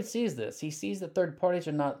 So Larken sees this. He sees that third parties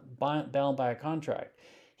are not bound by a contract.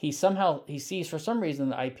 He sees for some reason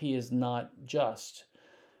that IP is not just,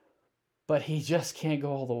 but he just can't go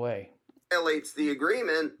all the way. Violates the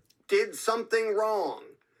agreement did something wrong.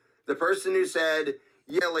 The person who said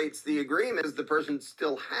violates the agreement is the person who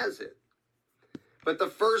still has it. But the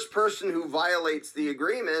first person who violates the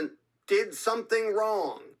agreement did something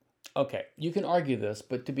wrong. Okay, you can argue this,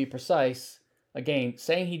 but to be precise, again,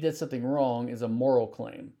 saying he did something wrong is a moral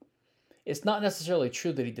claim. It's not necessarily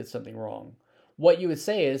true that he did something wrong. What you would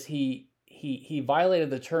say is he violated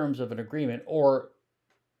the terms of an agreement, or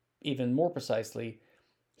even more precisely,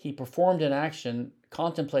 he performed an action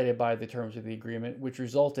contemplated by the terms of the agreement, which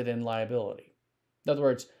resulted in liability. In other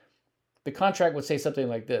words, the contract would say something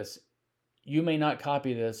like this: you may not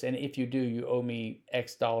copy this, and if you do, you owe me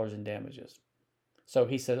X dollars in damages. So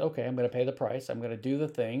he said, okay, I'm going to pay the price, I'm going to do the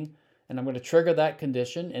thing, and I'm going to trigger that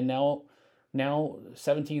condition, and now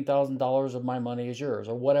 $17,000 of my money is yours,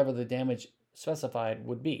 or whatever the damage specified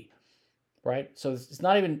would be, right? So it's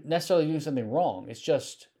not even necessarily doing something wrong. It's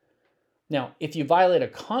just, now, if you violate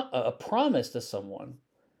a promise to someone,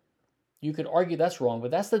 you could argue that's wrong,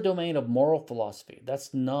 but that's the domain of moral philosophy.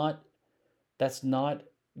 That's not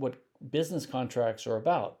what business contracts are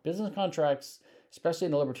about. Business contracts, especially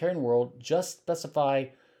in the libertarian world, just specify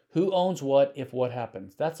who owns what if what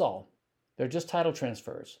happens. That's all. They're just title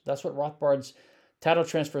transfers. That's what Rothbard's title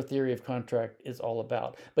transfer theory of contract is all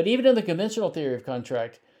about. But even in the conventional theory of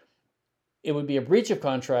contract, it would be a breach of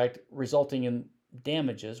contract resulting in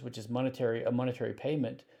damages, which is a monetary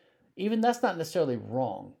payment. Even that's not necessarily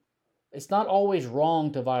wrong. It's not always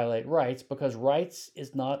wrong to violate rights, because rights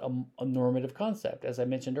is not a normative concept, as I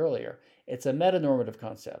mentioned earlier. It's a metanormative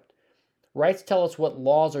concept. Rights tell us what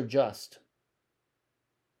laws are just,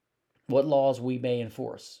 what laws we may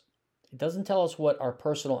enforce. It doesn't tell us what our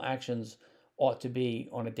personal actions ought to be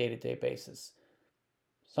on a day-to-day basis.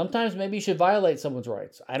 Sometimes maybe you should violate someone's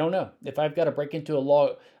rights. I don't know. If I've got to break into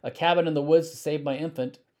a cabin in the woods to save my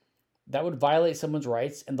infant, that would violate someone's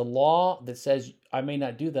rights, and the law that says I may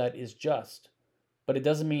not do that is just. But it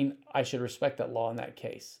doesn't mean I should respect that law in that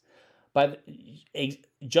case. But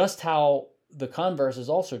just how the converse is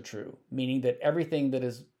also true, meaning that everything that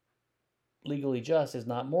is legally just is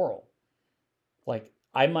not moral. Like,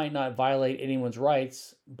 I might not violate anyone's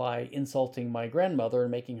rights by insulting my grandmother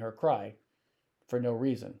and making her cry for no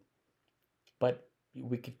reason. But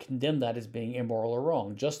we could condemn that as being immoral or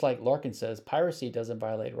wrong. Just like Larken says, piracy doesn't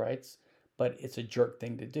violate rights, but it's a jerk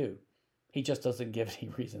thing to do. He just doesn't give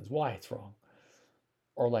any reasons why it's wrong.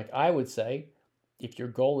 Or like I would say, if your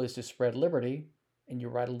goal is to spread liberty and you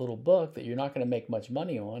write a little book that you're not going to make much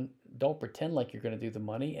money on, don't pretend like you're going to do the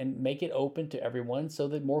money, and make it open to everyone so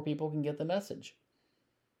that more people can get the message.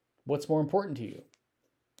 What's more important to you?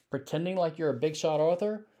 Pretending like you're a big shot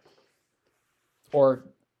author, or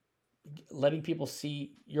letting people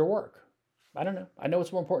see your work? I don't know. I know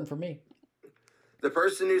what's more important for me. The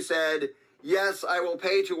person who said, yes, I will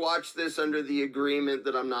pay to watch this under the agreement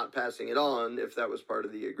that I'm not passing it on, if that was part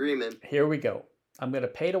of the agreement. Here we go. I'm going to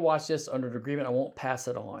pay to watch this under the agreement. I won't pass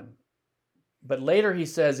it on. But later he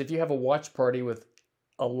says, if you have a watch party with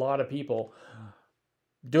a lot of people,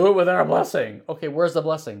 do it with our blessing. Okay, where's the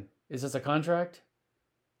blessing? Is this a contract?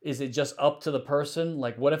 Is it just up to the person?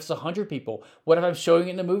 Like, what if it's 100 people? What if I'm showing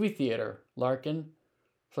it in a movie theater, Larken?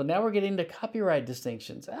 So now we're getting to copyright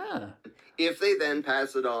distinctions. If they then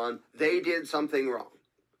pass it on, they did something wrong.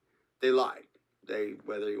 They lied.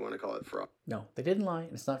 Whether you want to call it fraud. No, they didn't lie,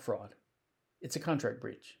 and it's not fraud. It's a contract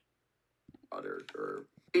breach. Or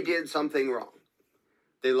they did something wrong.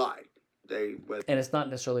 They lied. And it's not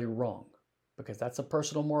necessarily wrong, because that's a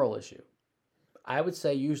personal moral issue. I would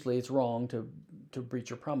say usually it's wrong to breach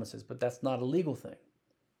your promises, but that's not a legal thing.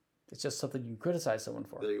 It's just something you can criticize someone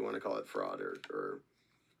for. Whether you want to call it fraud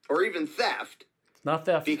or even theft. It's not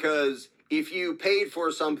theft. Because if you paid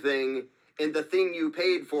for something and the thing you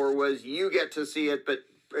paid for was you get to see it, but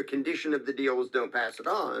a condition of the deal was don't pass it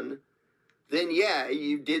on, then yeah,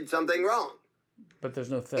 you did something wrong. But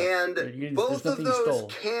there's no theft. And both of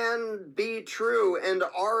those can be true and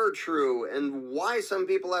are true. And why some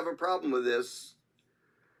people have a problem with this,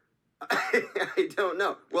 I don't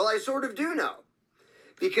know. Well, I sort of do know.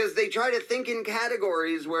 Because they try to think in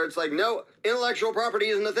categories where it's like, no, intellectual property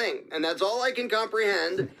isn't a thing. And that's all I can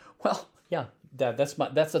comprehend. Well, yeah, That's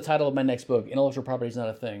the title of my next book. Intellectual property is not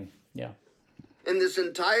a thing. Yeah. And this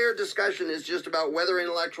entire discussion is just about whether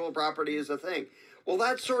intellectual property is a thing. Well,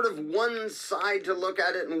 that's sort of one side to look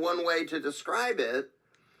at it and one way to describe it.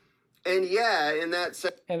 And yeah, in that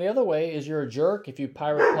sense. And the other way is you're a jerk if you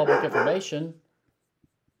pirate public information,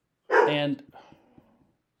 and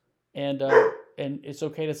it's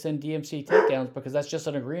okay to send DMC takedowns because that's just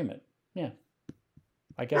an agreement. Yeah.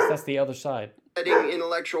 I guess that's the other side.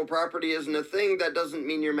 Intellectual property isn't a thing, that doesn't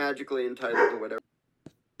mean you're magically entitled to whatever.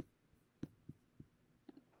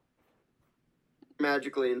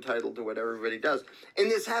 Magically entitled to what everybody does. And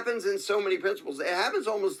this happens in so many principles. It happens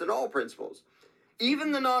almost in all principles.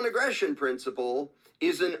 Even the non-aggression principle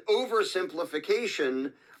is an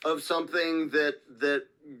oversimplification of something that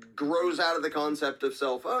grows out of the concept of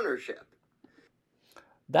self-ownership.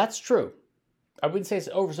 That's true. I wouldn't say it's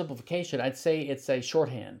oversimplification. I'd say it's a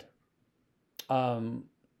shorthand. The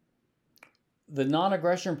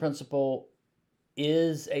non-aggression principle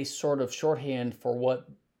is a sort of shorthand for what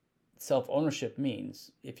self-ownership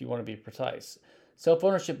means, if you want to be precise.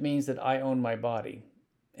 Self-ownership means that I own my body.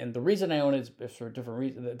 And the reason I own it is for different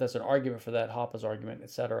reasons. There's an argument for that, Hoppe's argument,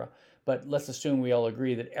 etc. But let's assume we all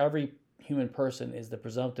agree that every human person is the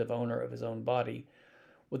presumptive owner of his own body.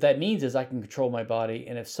 What that means is I can control my body,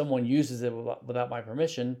 and if someone uses it without my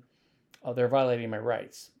permission, they're violating my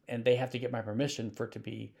rights, and they have to get my permission for it to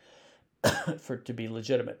be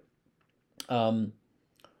legitimate.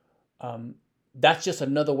 That's just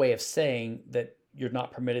another way of saying that you're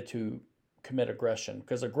not permitted to commit aggression,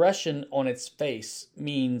 because aggression on its face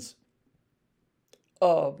means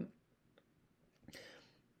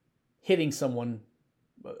hitting someone,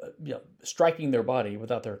 striking their body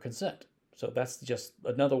without their consent. So that's just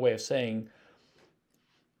another way of saying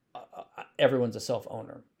everyone's a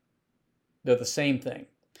self-owner. They're the same thing.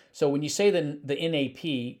 So when you say the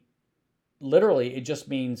NAP, literally it just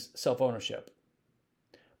means self-ownership.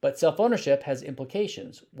 But self-ownership has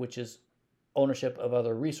implications, which is ownership of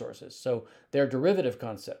other resources. So they're derivative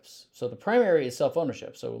concepts. So the primary is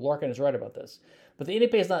self-ownership. So Larken is right about this. But the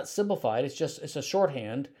NAP is not simplified. It's a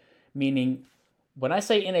shorthand, meaning when I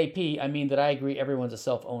say NAP, I mean that I agree everyone's a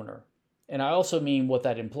self-owner. And I also mean what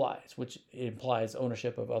that implies, which implies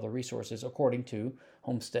ownership of other resources according to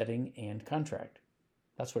homesteading and contract.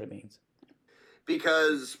 That's what it means.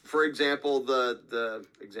 Because, for example, the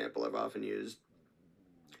example I've often used,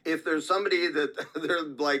 if there's somebody that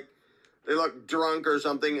they look drunk or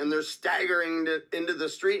something and they're staggering into the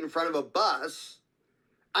street in front of a bus,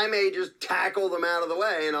 I may just tackle them out of the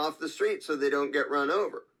way and off the street so they don't get run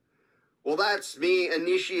over. Well, that's me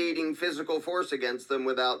initiating physical force against them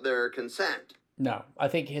without their consent. No, I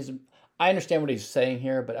understand what he's saying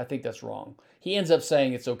here, but I think that's wrong. He ends up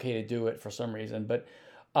saying it's okay to do it for some reason, but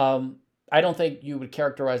I don't think you would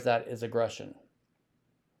characterize that as aggression.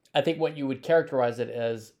 I think what you would characterize it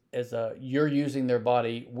as you're using their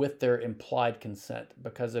body with their implied consent,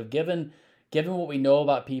 because of given what we know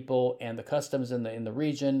about people and the customs in the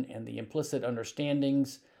region and the implicit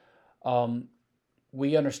understandings,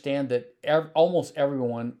 we understand that almost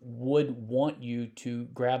everyone would want you to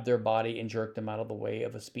grab their body and jerk them out of the way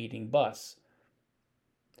of a speeding bus.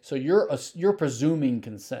 So you're presuming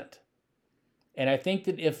consent, and I think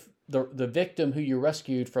that if the victim who you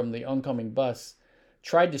rescued from the oncoming bus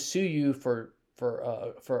tried to sue you for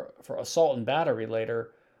assault and battery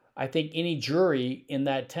later, I think any jury in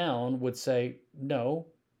that town would say no,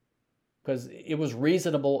 because it was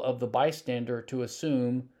reasonable of the bystander to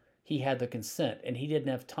assume he had the consent and he didn't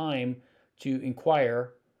have time to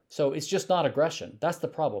inquire. So it's just not aggression. That's the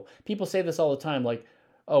problem. People say this all the time, like,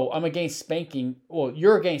 oh, I'm against spanking. Well,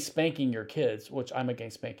 you're against spanking your kids, which I'm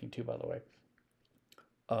against spanking too, by the way.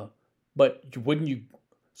 But wouldn't you?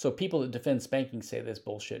 So people that defend spanking say this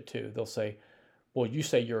bullshit too. They'll say, well, you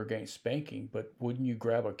say you're against spanking, but wouldn't you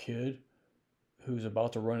grab a kid who's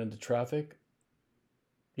about to run into traffic?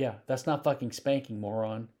 Yeah, that's not fucking spanking,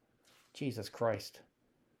 moron. Jesus Christ.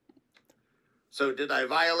 So did I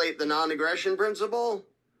violate the non-aggression principle?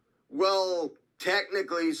 Well,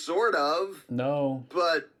 technically, sort of. No.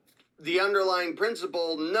 But the underlying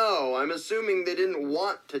principle, no. I'm assuming they didn't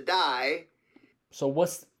want to die. So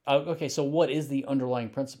what is the underlying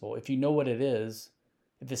principle? If you know what it is,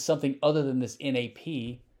 if it's something other than this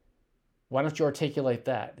NAP, why don't you articulate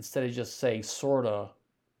that instead of just saying sorta?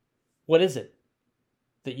 What is it?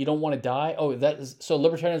 That you don't want to die? Oh, so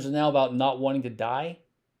libertarians are now about not wanting to die?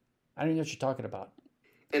 I don't even know what you're talking about.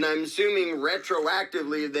 And I'm assuming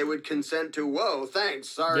retroactively they would consent to, whoa, thanks,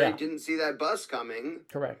 sorry, Yeah. didn't see that bus coming.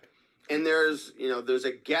 Correct. And there's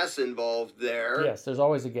a guess involved there. Yes, there's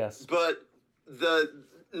always a guess. But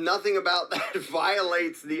nothing about that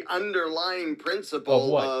violates the underlying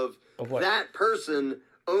principle Of what? that person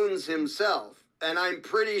owns himself. And I'm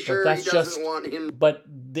pretty sure he doesn't want him. But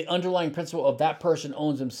the underlying principle of that person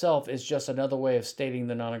owns himself is just another way of stating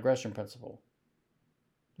the non-aggression principle.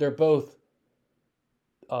 They're both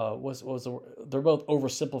they're both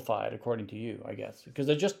oversimplified according to you, I guess, because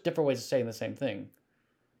they're just different ways of saying the same thing.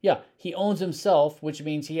 Yeah, he owns himself, which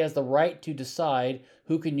means he has the right to decide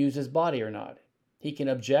who can use his body or not. He can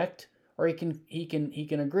object or he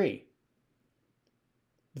can agree.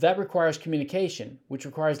 But that requires communication, which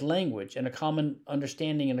requires language and a common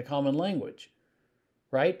understanding and a common language,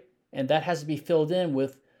 right? And that has to be filled in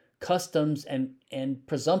with customs and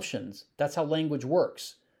presumptions. That's how language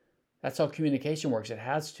works. That's how communication works. It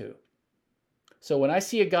has to. So when I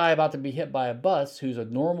see a guy about to be hit by a bus who's a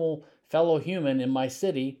normal fellow human in my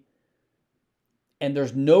city, and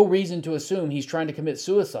there's no reason to assume he's trying to commit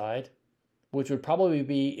suicide, which would probably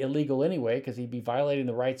be illegal anyway, because he'd be violating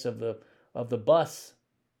the rights of the bus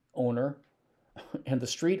owner and the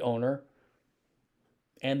street owner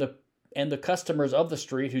and the customers of the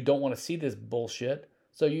street who don't want to see this bullshit.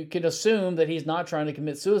 So you can assume that he's not trying to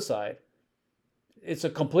commit suicide. It's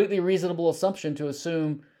a completely reasonable assumption to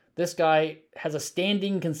assume this guy has a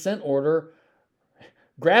standing consent order.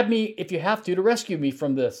 Grab me if you have to rescue me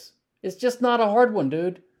from this. It's just not a hard one,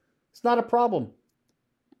 dude. It's not a problem.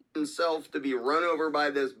 Himself to be run over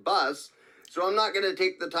by this bus. So I'm not going to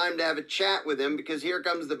take the time to have a chat with him because here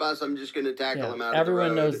comes the bus. I'm just going to tackle him out of the road.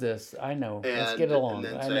 Everyone knows this. I know. Let's get along.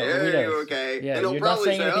 And then I say, know. hey, you okay? Yeah, and he'll you're probably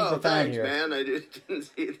not saying say, anything oh, profound thanks, here. man. I didn't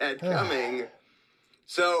see that coming.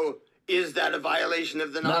 So is that a violation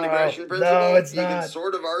of the non-aggression principle? No, it's not. You can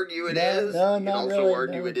sort of argue it is. No, you can also really,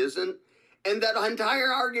 argue it isn't. And that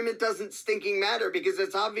entire argument doesn't stinking matter because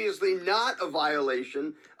it's obviously not a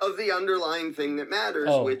violation of the underlying thing that matters,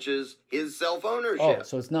 which is his self-ownership. Oh,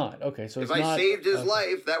 so it's not. Okay, so if it's not. If I saved his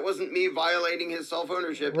life, that wasn't me violating his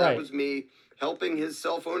self-ownership. Right. That was me helping his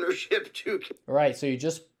self-ownership to... Right, so you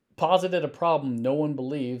just posited a problem no one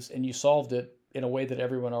believes, and you solved it in a way that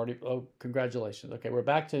everyone already... Oh, congratulations. Okay, we're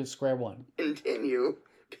back to square one. Continue,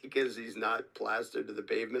 because he's not plastered to the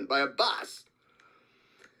pavement by a bus.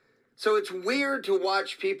 So it's weird to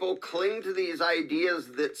watch people cling to these ideas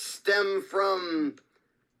that stem from,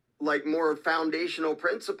 like, more foundational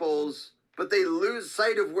principles, but they lose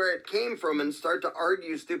sight of where it came from and start to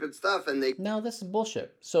argue stupid stuff, and they... No, this is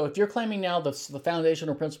bullshit. So if you're claiming now the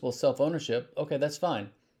foundational principle of self-ownership, okay, that's fine.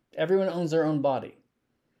 Everyone owns their own body,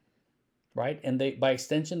 right? And they, by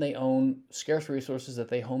extension, they own scarce resources that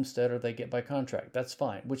they homestead or they get by contract. That's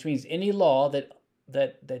fine. Which means any law that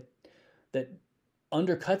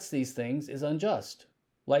undercuts these things is unjust,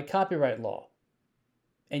 like copyright law.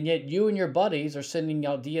 And yet you and your buddies are sending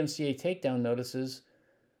out DMCA takedown notices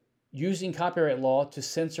using copyright law to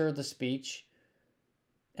censor the speech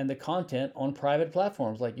and the content on private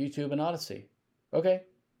platforms like YouTube and Odyssey. Okay.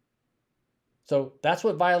 So that's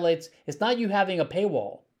what violates. It's not you having a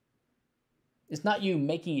paywall. It's not you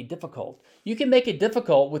making it difficult. You can make it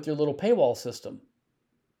difficult with your little paywall system.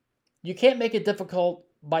 You can't make it difficult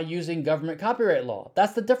by using government copyright law.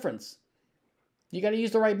 That's the difference. You got to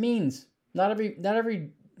use the right means. Not every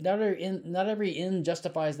end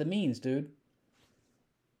justifies the means, dude.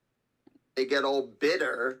 They get all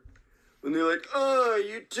bitter when they're like, "Oh,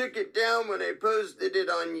 you took it down when I posted it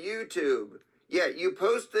on YouTube." Yeah, you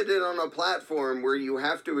posted it on a platform where you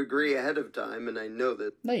have to agree ahead of time, and I know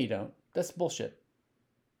that. No, you don't. That's bullshit.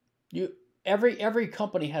 Every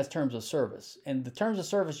company has terms of service, and the terms of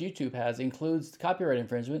service YouTube has includes copyright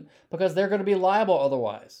infringement because they're going to be liable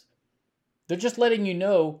otherwise. They're just letting you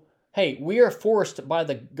know, hey, we are forced by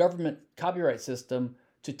the government copyright system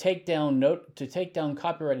to take down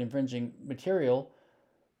copyright infringing material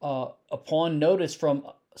upon notice from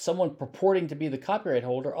someone purporting to be the copyright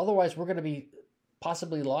holder. Otherwise, we're going to be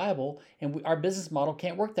possibly liable, and our business model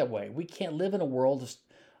can't work that way. We can't live in a world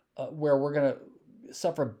where we're going to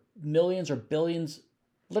suffer millions or billions,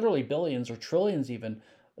 literally billions or trillions even,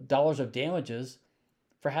 dollars of damages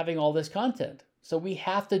for having all this content. So we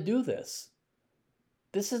have to do this.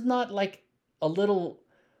 This is not like a little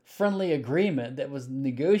friendly agreement that was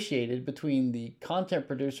negotiated between the content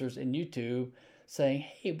producers and YouTube saying,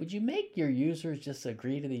 hey, would you make your users just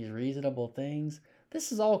agree to these reasonable things?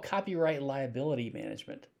 This is all copyright liability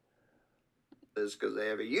management. This because they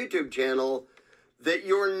have a YouTube channel that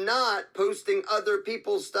you're not posting other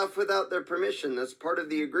people's stuff without their permission. That's part of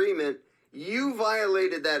the agreement. You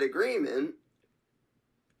violated that agreement.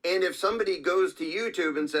 And if somebody goes to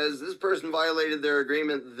YouTube and says, this person violated their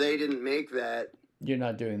agreement, they didn't make that. You're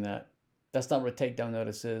not doing that. That's not what a takedown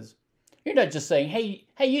notice is. You're not just saying, hey,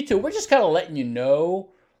 YouTube, we're just kind of letting you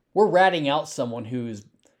know We're ratting out someone who's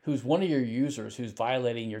one of your users who's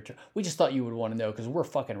violating your. We just thought you would want to know because we're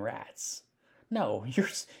fucking rats. No,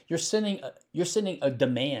 you're sending a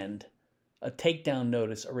demand, a takedown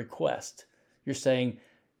notice, a request. You're saying,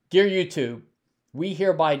 dear YouTube, we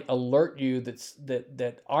hereby alert you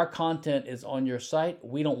that our content is on your site.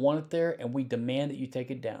 We don't want it there, and we demand that you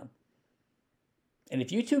take it down. And if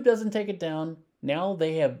YouTube doesn't take it down, now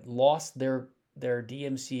they have lost their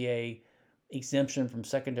DMCA exemption from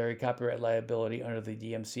secondary copyright liability under the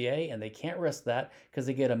DMCA, and they can't risk that because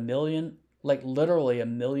they get 1 million, like literally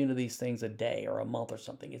 1 million of these things a day or a month or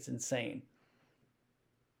something. It's insane.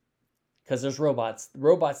 Because there's robots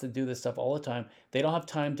that do this stuff all the time. They don't have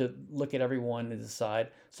time to look at everyone and decide,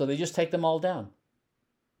 so they just take them all down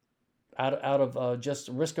out of just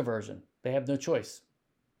risk aversion. They have no choice.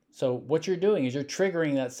 So what you're doing is you're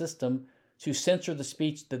triggering that system to censor the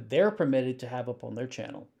speech that they're permitted to have up on their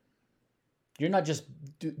channel. You're not just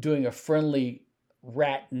doing a friendly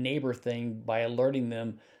rat neighbor thing by alerting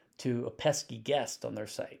them to a pesky guest on their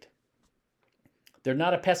site. They're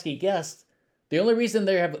not a pesky guest. The only reason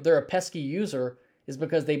they're a pesky user is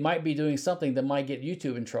because they might be doing something that might get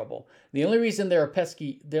YouTube in trouble. The only reason they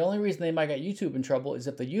might get YouTube in trouble is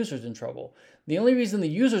if the user's in trouble. The only reason the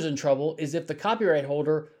user's in trouble is if the copyright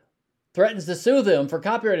holder threatens to sue them for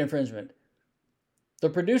copyright infringement. The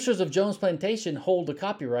producers of Jones Plantation hold the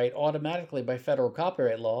copyright automatically by federal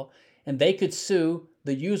copyright law, and they could sue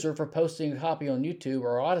the user for posting a copy on YouTube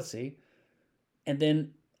or Odyssey, and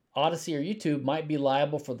then Odyssey or YouTube might be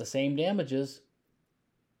liable for the same damages,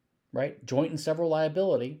 right? Joint and several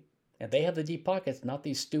liability, and they have the deep pockets, not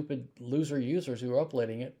these stupid loser users who are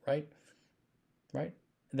uploading it, right? Right?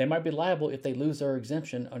 And they might be liable if they lose their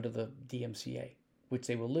exemption under the DMCA, which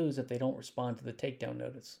they will lose if they don't respond to the takedown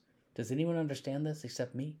notice. Does anyone understand this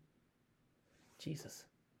except me? Jesus.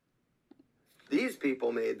 These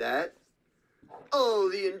people made that. Oh,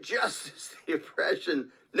 the injustice, the oppression.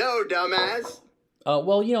 No, dumbass.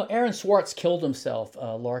 Well, Aaron Swartz killed himself,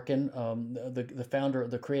 Larken, the founder,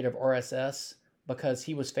 the creator of RSS, because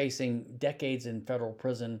he was facing decades in federal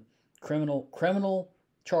prison, criminal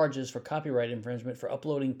charges for copyright infringement for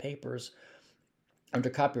uploading papers under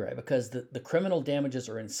copyright, because the criminal damages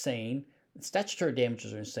are insane. Statutory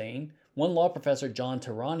damages are insane. One law professor, John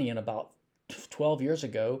Taranian, about 12 years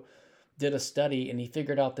ago, did a study, and he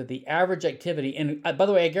figured out that the average activity, and by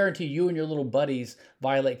the way, I guarantee you and your little buddies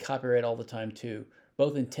violate copyright all the time too,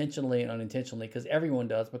 both intentionally and unintentionally, because everyone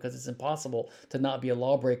does, because it's impossible to not be a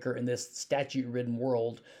lawbreaker in this statute-ridden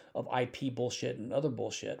world of IP bullshit and other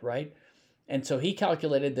bullshit, right? And so he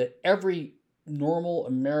calculated that every normal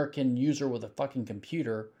American user with a fucking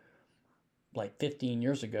computer, like 15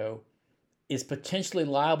 years ago, is potentially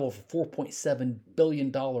liable for $4.7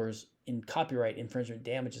 billion in copyright infringement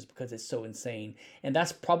damages because it's so insane. And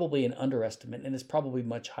that's probably an underestimate, and it's probably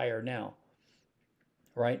much higher now,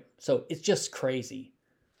 right? So it's just crazy.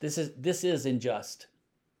 This is unjust.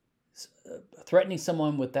 Threatening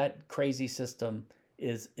someone with that crazy system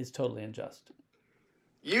is totally unjust.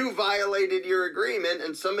 You violated your agreement,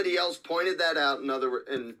 and somebody else pointed that out.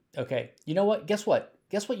 Okay, you know what? Guess what?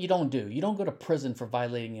 Guess what you don't do? You don't go to prison for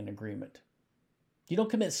violating an agreement. You don't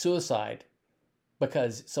commit suicide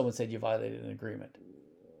because someone said you violated an agreement.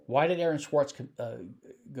 Why did Aaron Swartz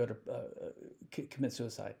go to commit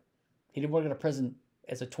suicide? He didn't want to go to prison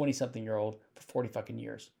as a 20-something-year-old for 40 fucking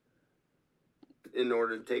years. In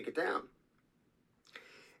order to take it down.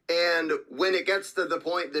 And when it gets to the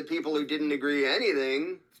point that people who didn't agree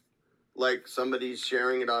anything, like somebody's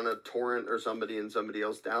sharing it on a torrent or somebody and somebody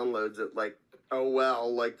else downloads it, like, oh,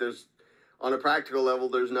 well, like there's, on a practical level,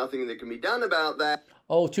 there's nothing that can be done about that.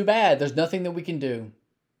 Oh, too bad. There's nothing that we can do.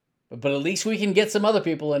 But at least we can get some other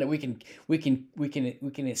people in it. We can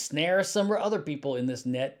ensnare some other people in this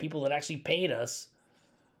net, people that actually paid us,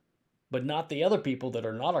 but not the other people that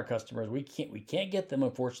are not our customers. We can't get them,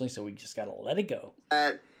 unfortunately, so we just got to let it go.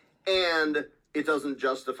 And it doesn't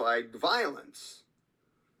justify violence.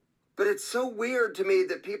 But it's so weird to me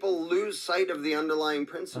that people lose sight of the underlying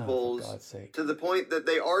principles to the point that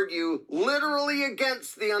they argue literally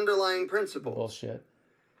against the underlying principles. Bullshit.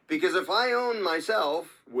 Because if I own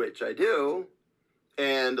myself, which I do,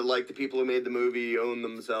 and like the people who made the movie own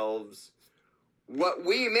themselves, what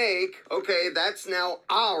we make, okay, that's now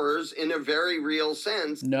ours in a very real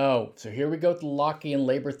sense. No. So here we go to the Lockean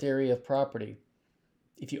labor theory of property.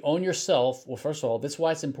 If you own yourself, well, first of all, this is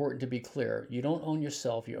why it's important to be clear. You don't own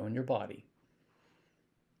yourself, you own your body.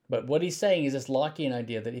 But what he's saying is this Lockean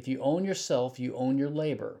idea that if you own yourself, you own your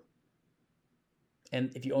labor.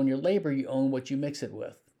 And if you own your labor, you own what you mix it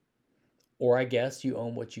with. Or I guess you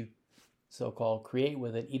own what you so-called, create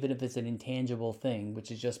with it, even if it's an intangible thing,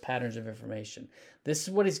 which is just patterns of information. This is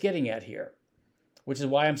what he's getting at here, which is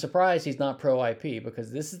why I'm surprised he's not pro-IP, because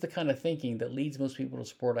this is the kind of thinking that leads most people to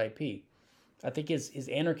support IP. I think his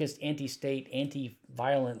anarchist, anti-state,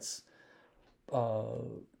 anti-violence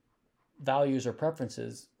values or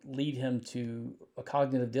preferences lead him to a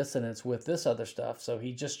cognitive dissonance with this other stuff. So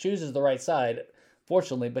he just chooses the right side,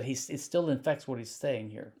 fortunately, but it still infects what he's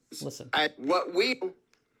saying here. Listen. What we,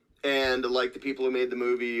 and like the people who made the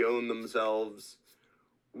movie own themselves,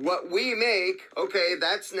 what we make, okay,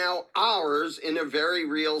 that's now ours in a very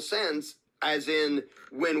real sense, as in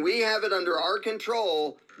when we have it under our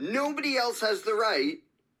control, nobody else has the right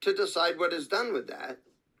to decide what is done with that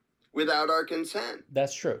without our consent.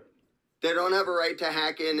 That's true. They don't have a right to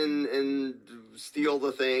hack in and steal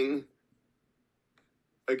the thing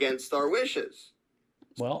against our wishes.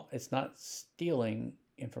 Well, it's not stealing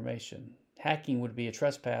information. Hacking would be a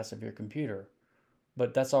trespass of your computer,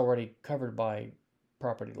 but that's already covered by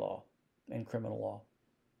property law and criminal law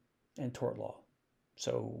and tort law.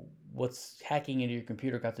 So what's hacking into your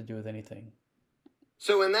computer got to do with anything?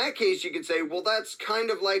 So in that case, you could say, well, that's kind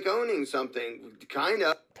of like owning something. Kind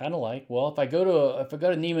of. Kind of like, well, if I go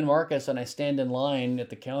to Neiman Marcus and I stand in line at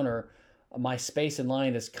the counter, my space in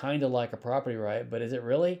line is kind of like a property right, but is it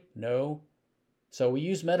really? No. So we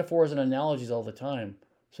use metaphors and analogies all the time.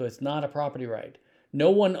 So it's not a property right. No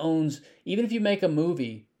one owns, even if you make a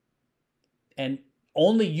movie and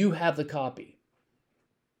only you have the copy.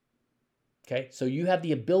 Okay, so you have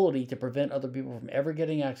the ability to prevent other people from ever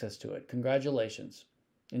getting access to it. Congratulations.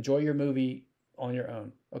 Enjoy your movie on your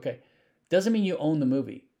own. Okay, doesn't mean you own the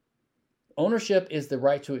movie. Ownership is the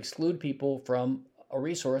right to exclude people from a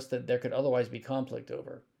resource that there could otherwise be conflict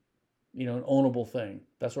over. You know, an ownable thing.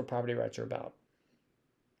 That's what property rights are about.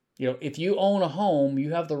 You know, if you own a home,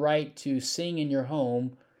 you have the right to sing in your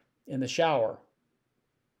home in the shower.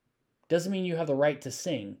 Doesn't mean you have the right to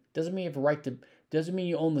sing. Doesn't mean you have the right to. Doesn't mean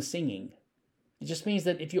you own the singing. It just means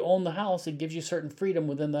that if you own the house, it gives you certain freedom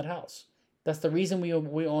within that house. That's the reason we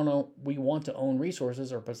want to own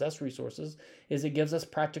resources or possess resources, is it gives us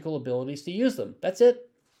practical abilities to use them. That's it.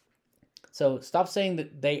 So stop saying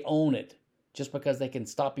that they own it just because they can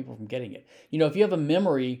stop people from getting it. You know, if you have a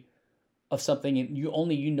memory of something and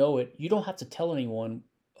you know it, you don't have to tell anyone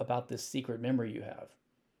about this secret memory you have.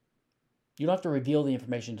 You don't have to reveal the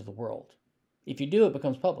information to the world. If you do, it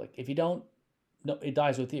becomes public. If you don't, no, it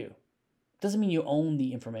dies with you. Doesn't mean you own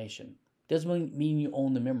the information. Doesn't mean you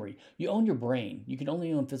own the memory. You own your brain. You can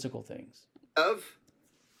only own physical things.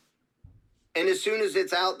 And as soon as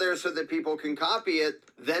it's out there so that people can copy it,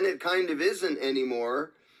 then it kind of isn't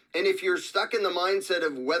anymore. And if you're stuck in the mindset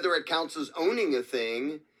of whether it counts as owning a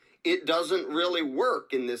thing, it doesn't really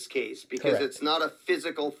work in this case because Correct. It's not a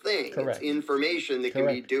physical thing. Correct. It's information that can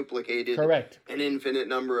be duplicated an infinite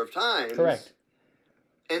number of times. Correct.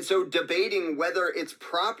 And so debating whether it's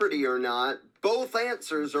property or not, both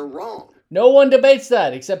answers are wrong. No one debates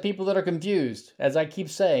that except people that are confused. As I keep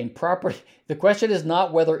saying, the question is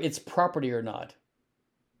not whether it's property or not,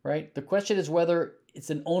 right? The question is whether it's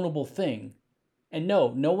an ownable thing. And no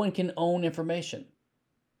one can own information.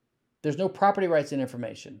 There's no property rights in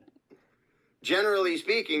information. Generally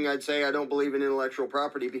speaking, I'd say I don't believe in intellectual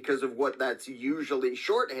property because of what that's usually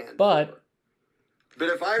shorthand for. But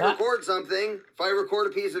if I record something, if I record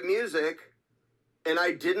a piece of music, and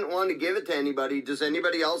I didn't want to give it to anybody, does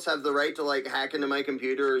anybody else have the right to like hack into my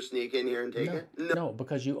computer or sneak in here and take it? No,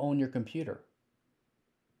 because you own your computer.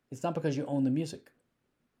 It's not because you own the music.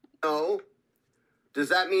 No. Does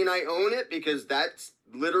that mean I own it? Because that's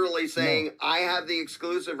literally saying I have the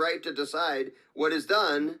exclusive right to decide what is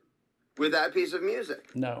done with that piece of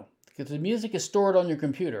music. No, because the music is stored on your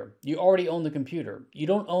computer. You already own the computer. You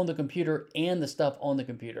don't own the computer and the stuff on the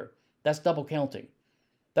computer. That's double counting.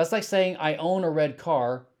 That's like saying I own a red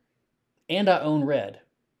car and I own red.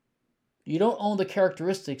 You don't own the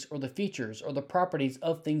characteristics or the features or the properties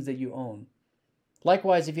of things that you own.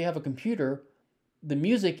 Likewise, if you have a computer, the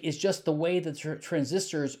music is just the way the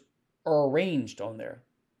transistors are arranged on there.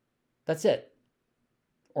 That's it.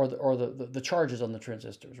 Or the charges on the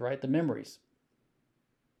transistors, right? The memories.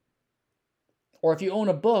 Or if you own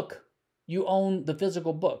a book, you own the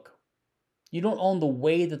physical book. You don't own the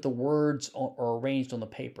way that the words are arranged on the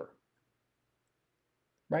paper.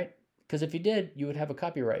 Right? Because if you did, you would have a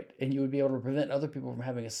copyright and you would be able to prevent other people from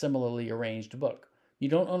having a similarly arranged book. You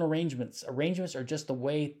don't own arrangements. Arrangements are just the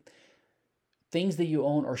way things that you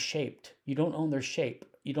own are shaped. You don't own their shape.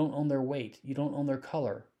 You don't own their weight. You don't own their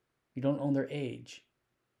color. You don't own their age.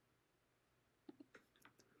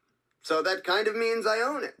 So that kind of means I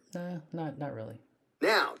own it. Not really.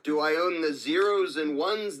 Now, do I own the zeros and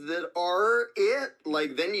ones that are it?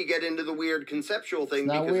 Like, then you get into the weird conceptual thing It's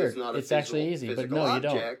not because weird. it's not a It's actually easy, but physical no, you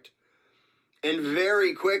don't. object. And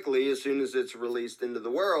very quickly, as soon as it's released into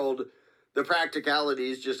the world, the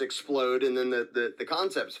practicalities just explode, and then the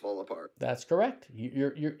concepts fall apart. That's correct.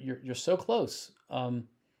 You're so close.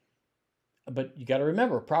 But you got to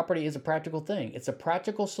remember, property is a practical thing. It's a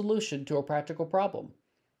practical solution to a practical problem.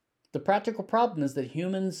 The practical problem is that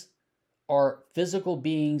humans are physical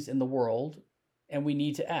beings in the world, and we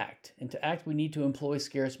need to act. And to act, we need to employ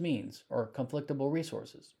scarce means or conflictable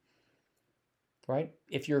resources. Right?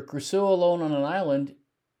 If you're Crusoe alone on an island,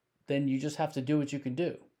 then you just have to do what you can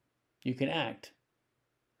do. You can act.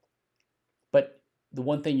 But the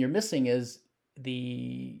one thing you're missing is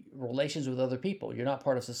the relations with other people. You're not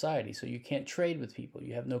part of society, so you can't trade with people.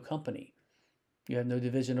 You have no company. You have no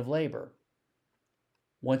division of labor.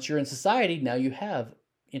 Once you're in society, now you have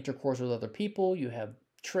intercourse with other people, you have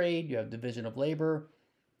trade, you have division of labor.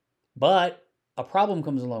 But a problem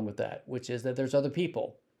comes along with that, which is that there's other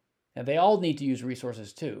people. And they all need to use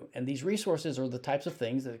resources too. And these resources are the types of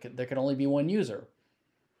things that there can only be one user.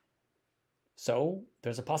 So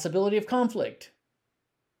there's a possibility of conflict.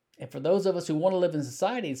 And for those of us who want to live in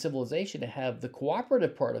society and civilization and have the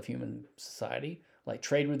cooperative part of human society, like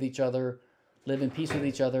trade with each other, live in peace with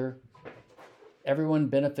each other, everyone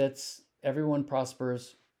benefits, everyone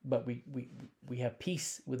prospers, but we have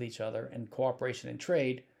peace with each other and cooperation and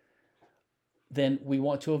trade, then we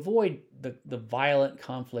want to avoid the violent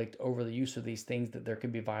conflict over the use of these things that there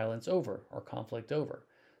can be violence over or conflict over.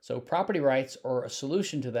 So property rights are a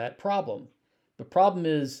solution to that problem. The problem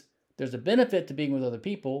is there's a benefit to being with other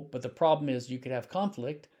people, but the problem is you could have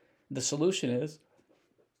conflict. The solution is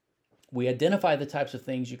we identify the types of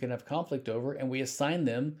things you can have conflict over and we assign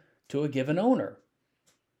them to a given owner.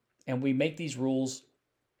 And we make these rules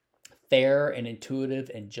fair and intuitive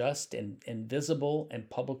and just and visible and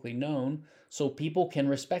publicly known so people can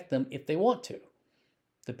respect them if they want to.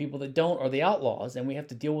 The people that don't are the outlaws, and we have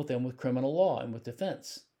to deal with them with criminal law and with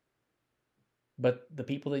defense. But the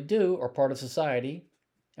people that do are part of society,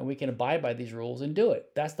 and we can abide by these rules and do it.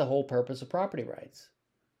 That's the whole purpose of property rights.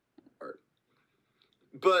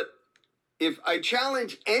 But if I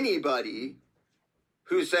challenge anybody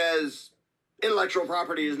who says intellectual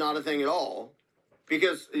property is not a thing at all,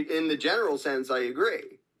 because in the general sense, I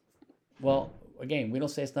agree. Well, again, we don't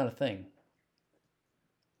say it's not a thing.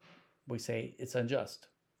 We say it's unjust,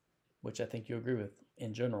 which I think you agree with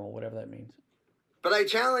in general, whatever that means. But I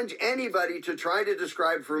challenge anybody to try to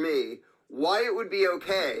describe for me why it would be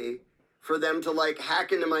okay for them to like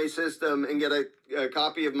hack into my system and get a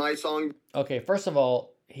copy of my song. Okay, first of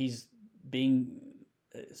all, he's being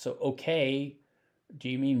so okay. Do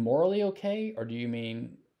you mean morally okay, or do you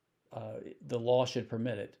mean the law should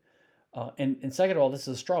permit it? And second of all, this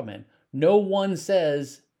is a straw man. No one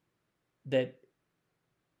says that.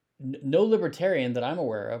 No libertarian that I'm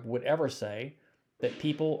aware of would ever say that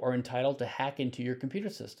people are entitled to hack into your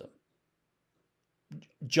computer system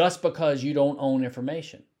just because you don't own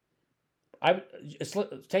information.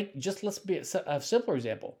 Let's be a simpler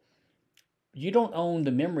example. You don't own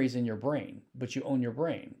the memories in your brain, but you own your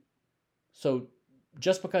brain. So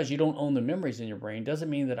just because you don't own the memories in your brain doesn't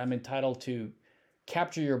mean that I'm entitled to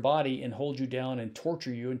capture your body and hold you down and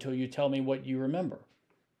torture you until you tell me what you remember.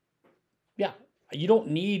 Yeah, you don't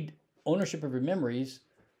need ownership of your memories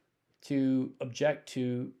to object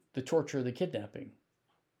to the torture of the kidnapping.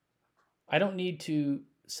 I don't need to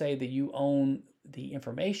say that you own the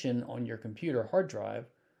information on your computer hard drive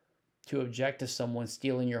to object to someone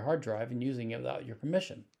stealing your hard drive and using it without your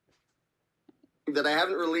permission. That I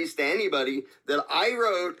haven't released to anybody, that I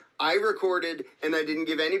wrote, I recorded, and I didn't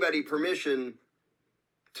give anybody permission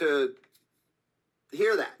to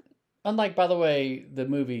hear that. Unlike, by the way, the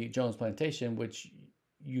movie Jones Plantation, which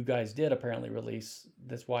you guys did apparently release.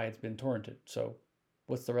 That's why it's been torrented. So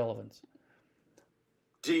what's the relevance?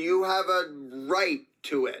 Do you have a right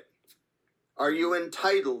to it? Are you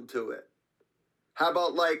entitled to it? How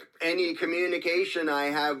about like any communication I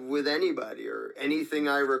have with anybody or anything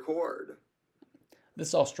I record? This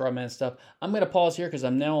is all straw man stuff. I'm going to pause here because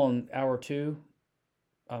I'm now on hour 2.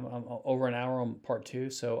 I'm over an hour on part 2.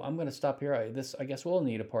 So I'm going to stop here. I guess we'll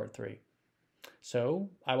need a part 3. So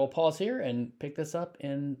I will pause here and pick this up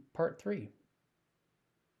in part 3.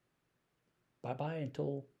 Bye-bye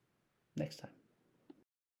until next time.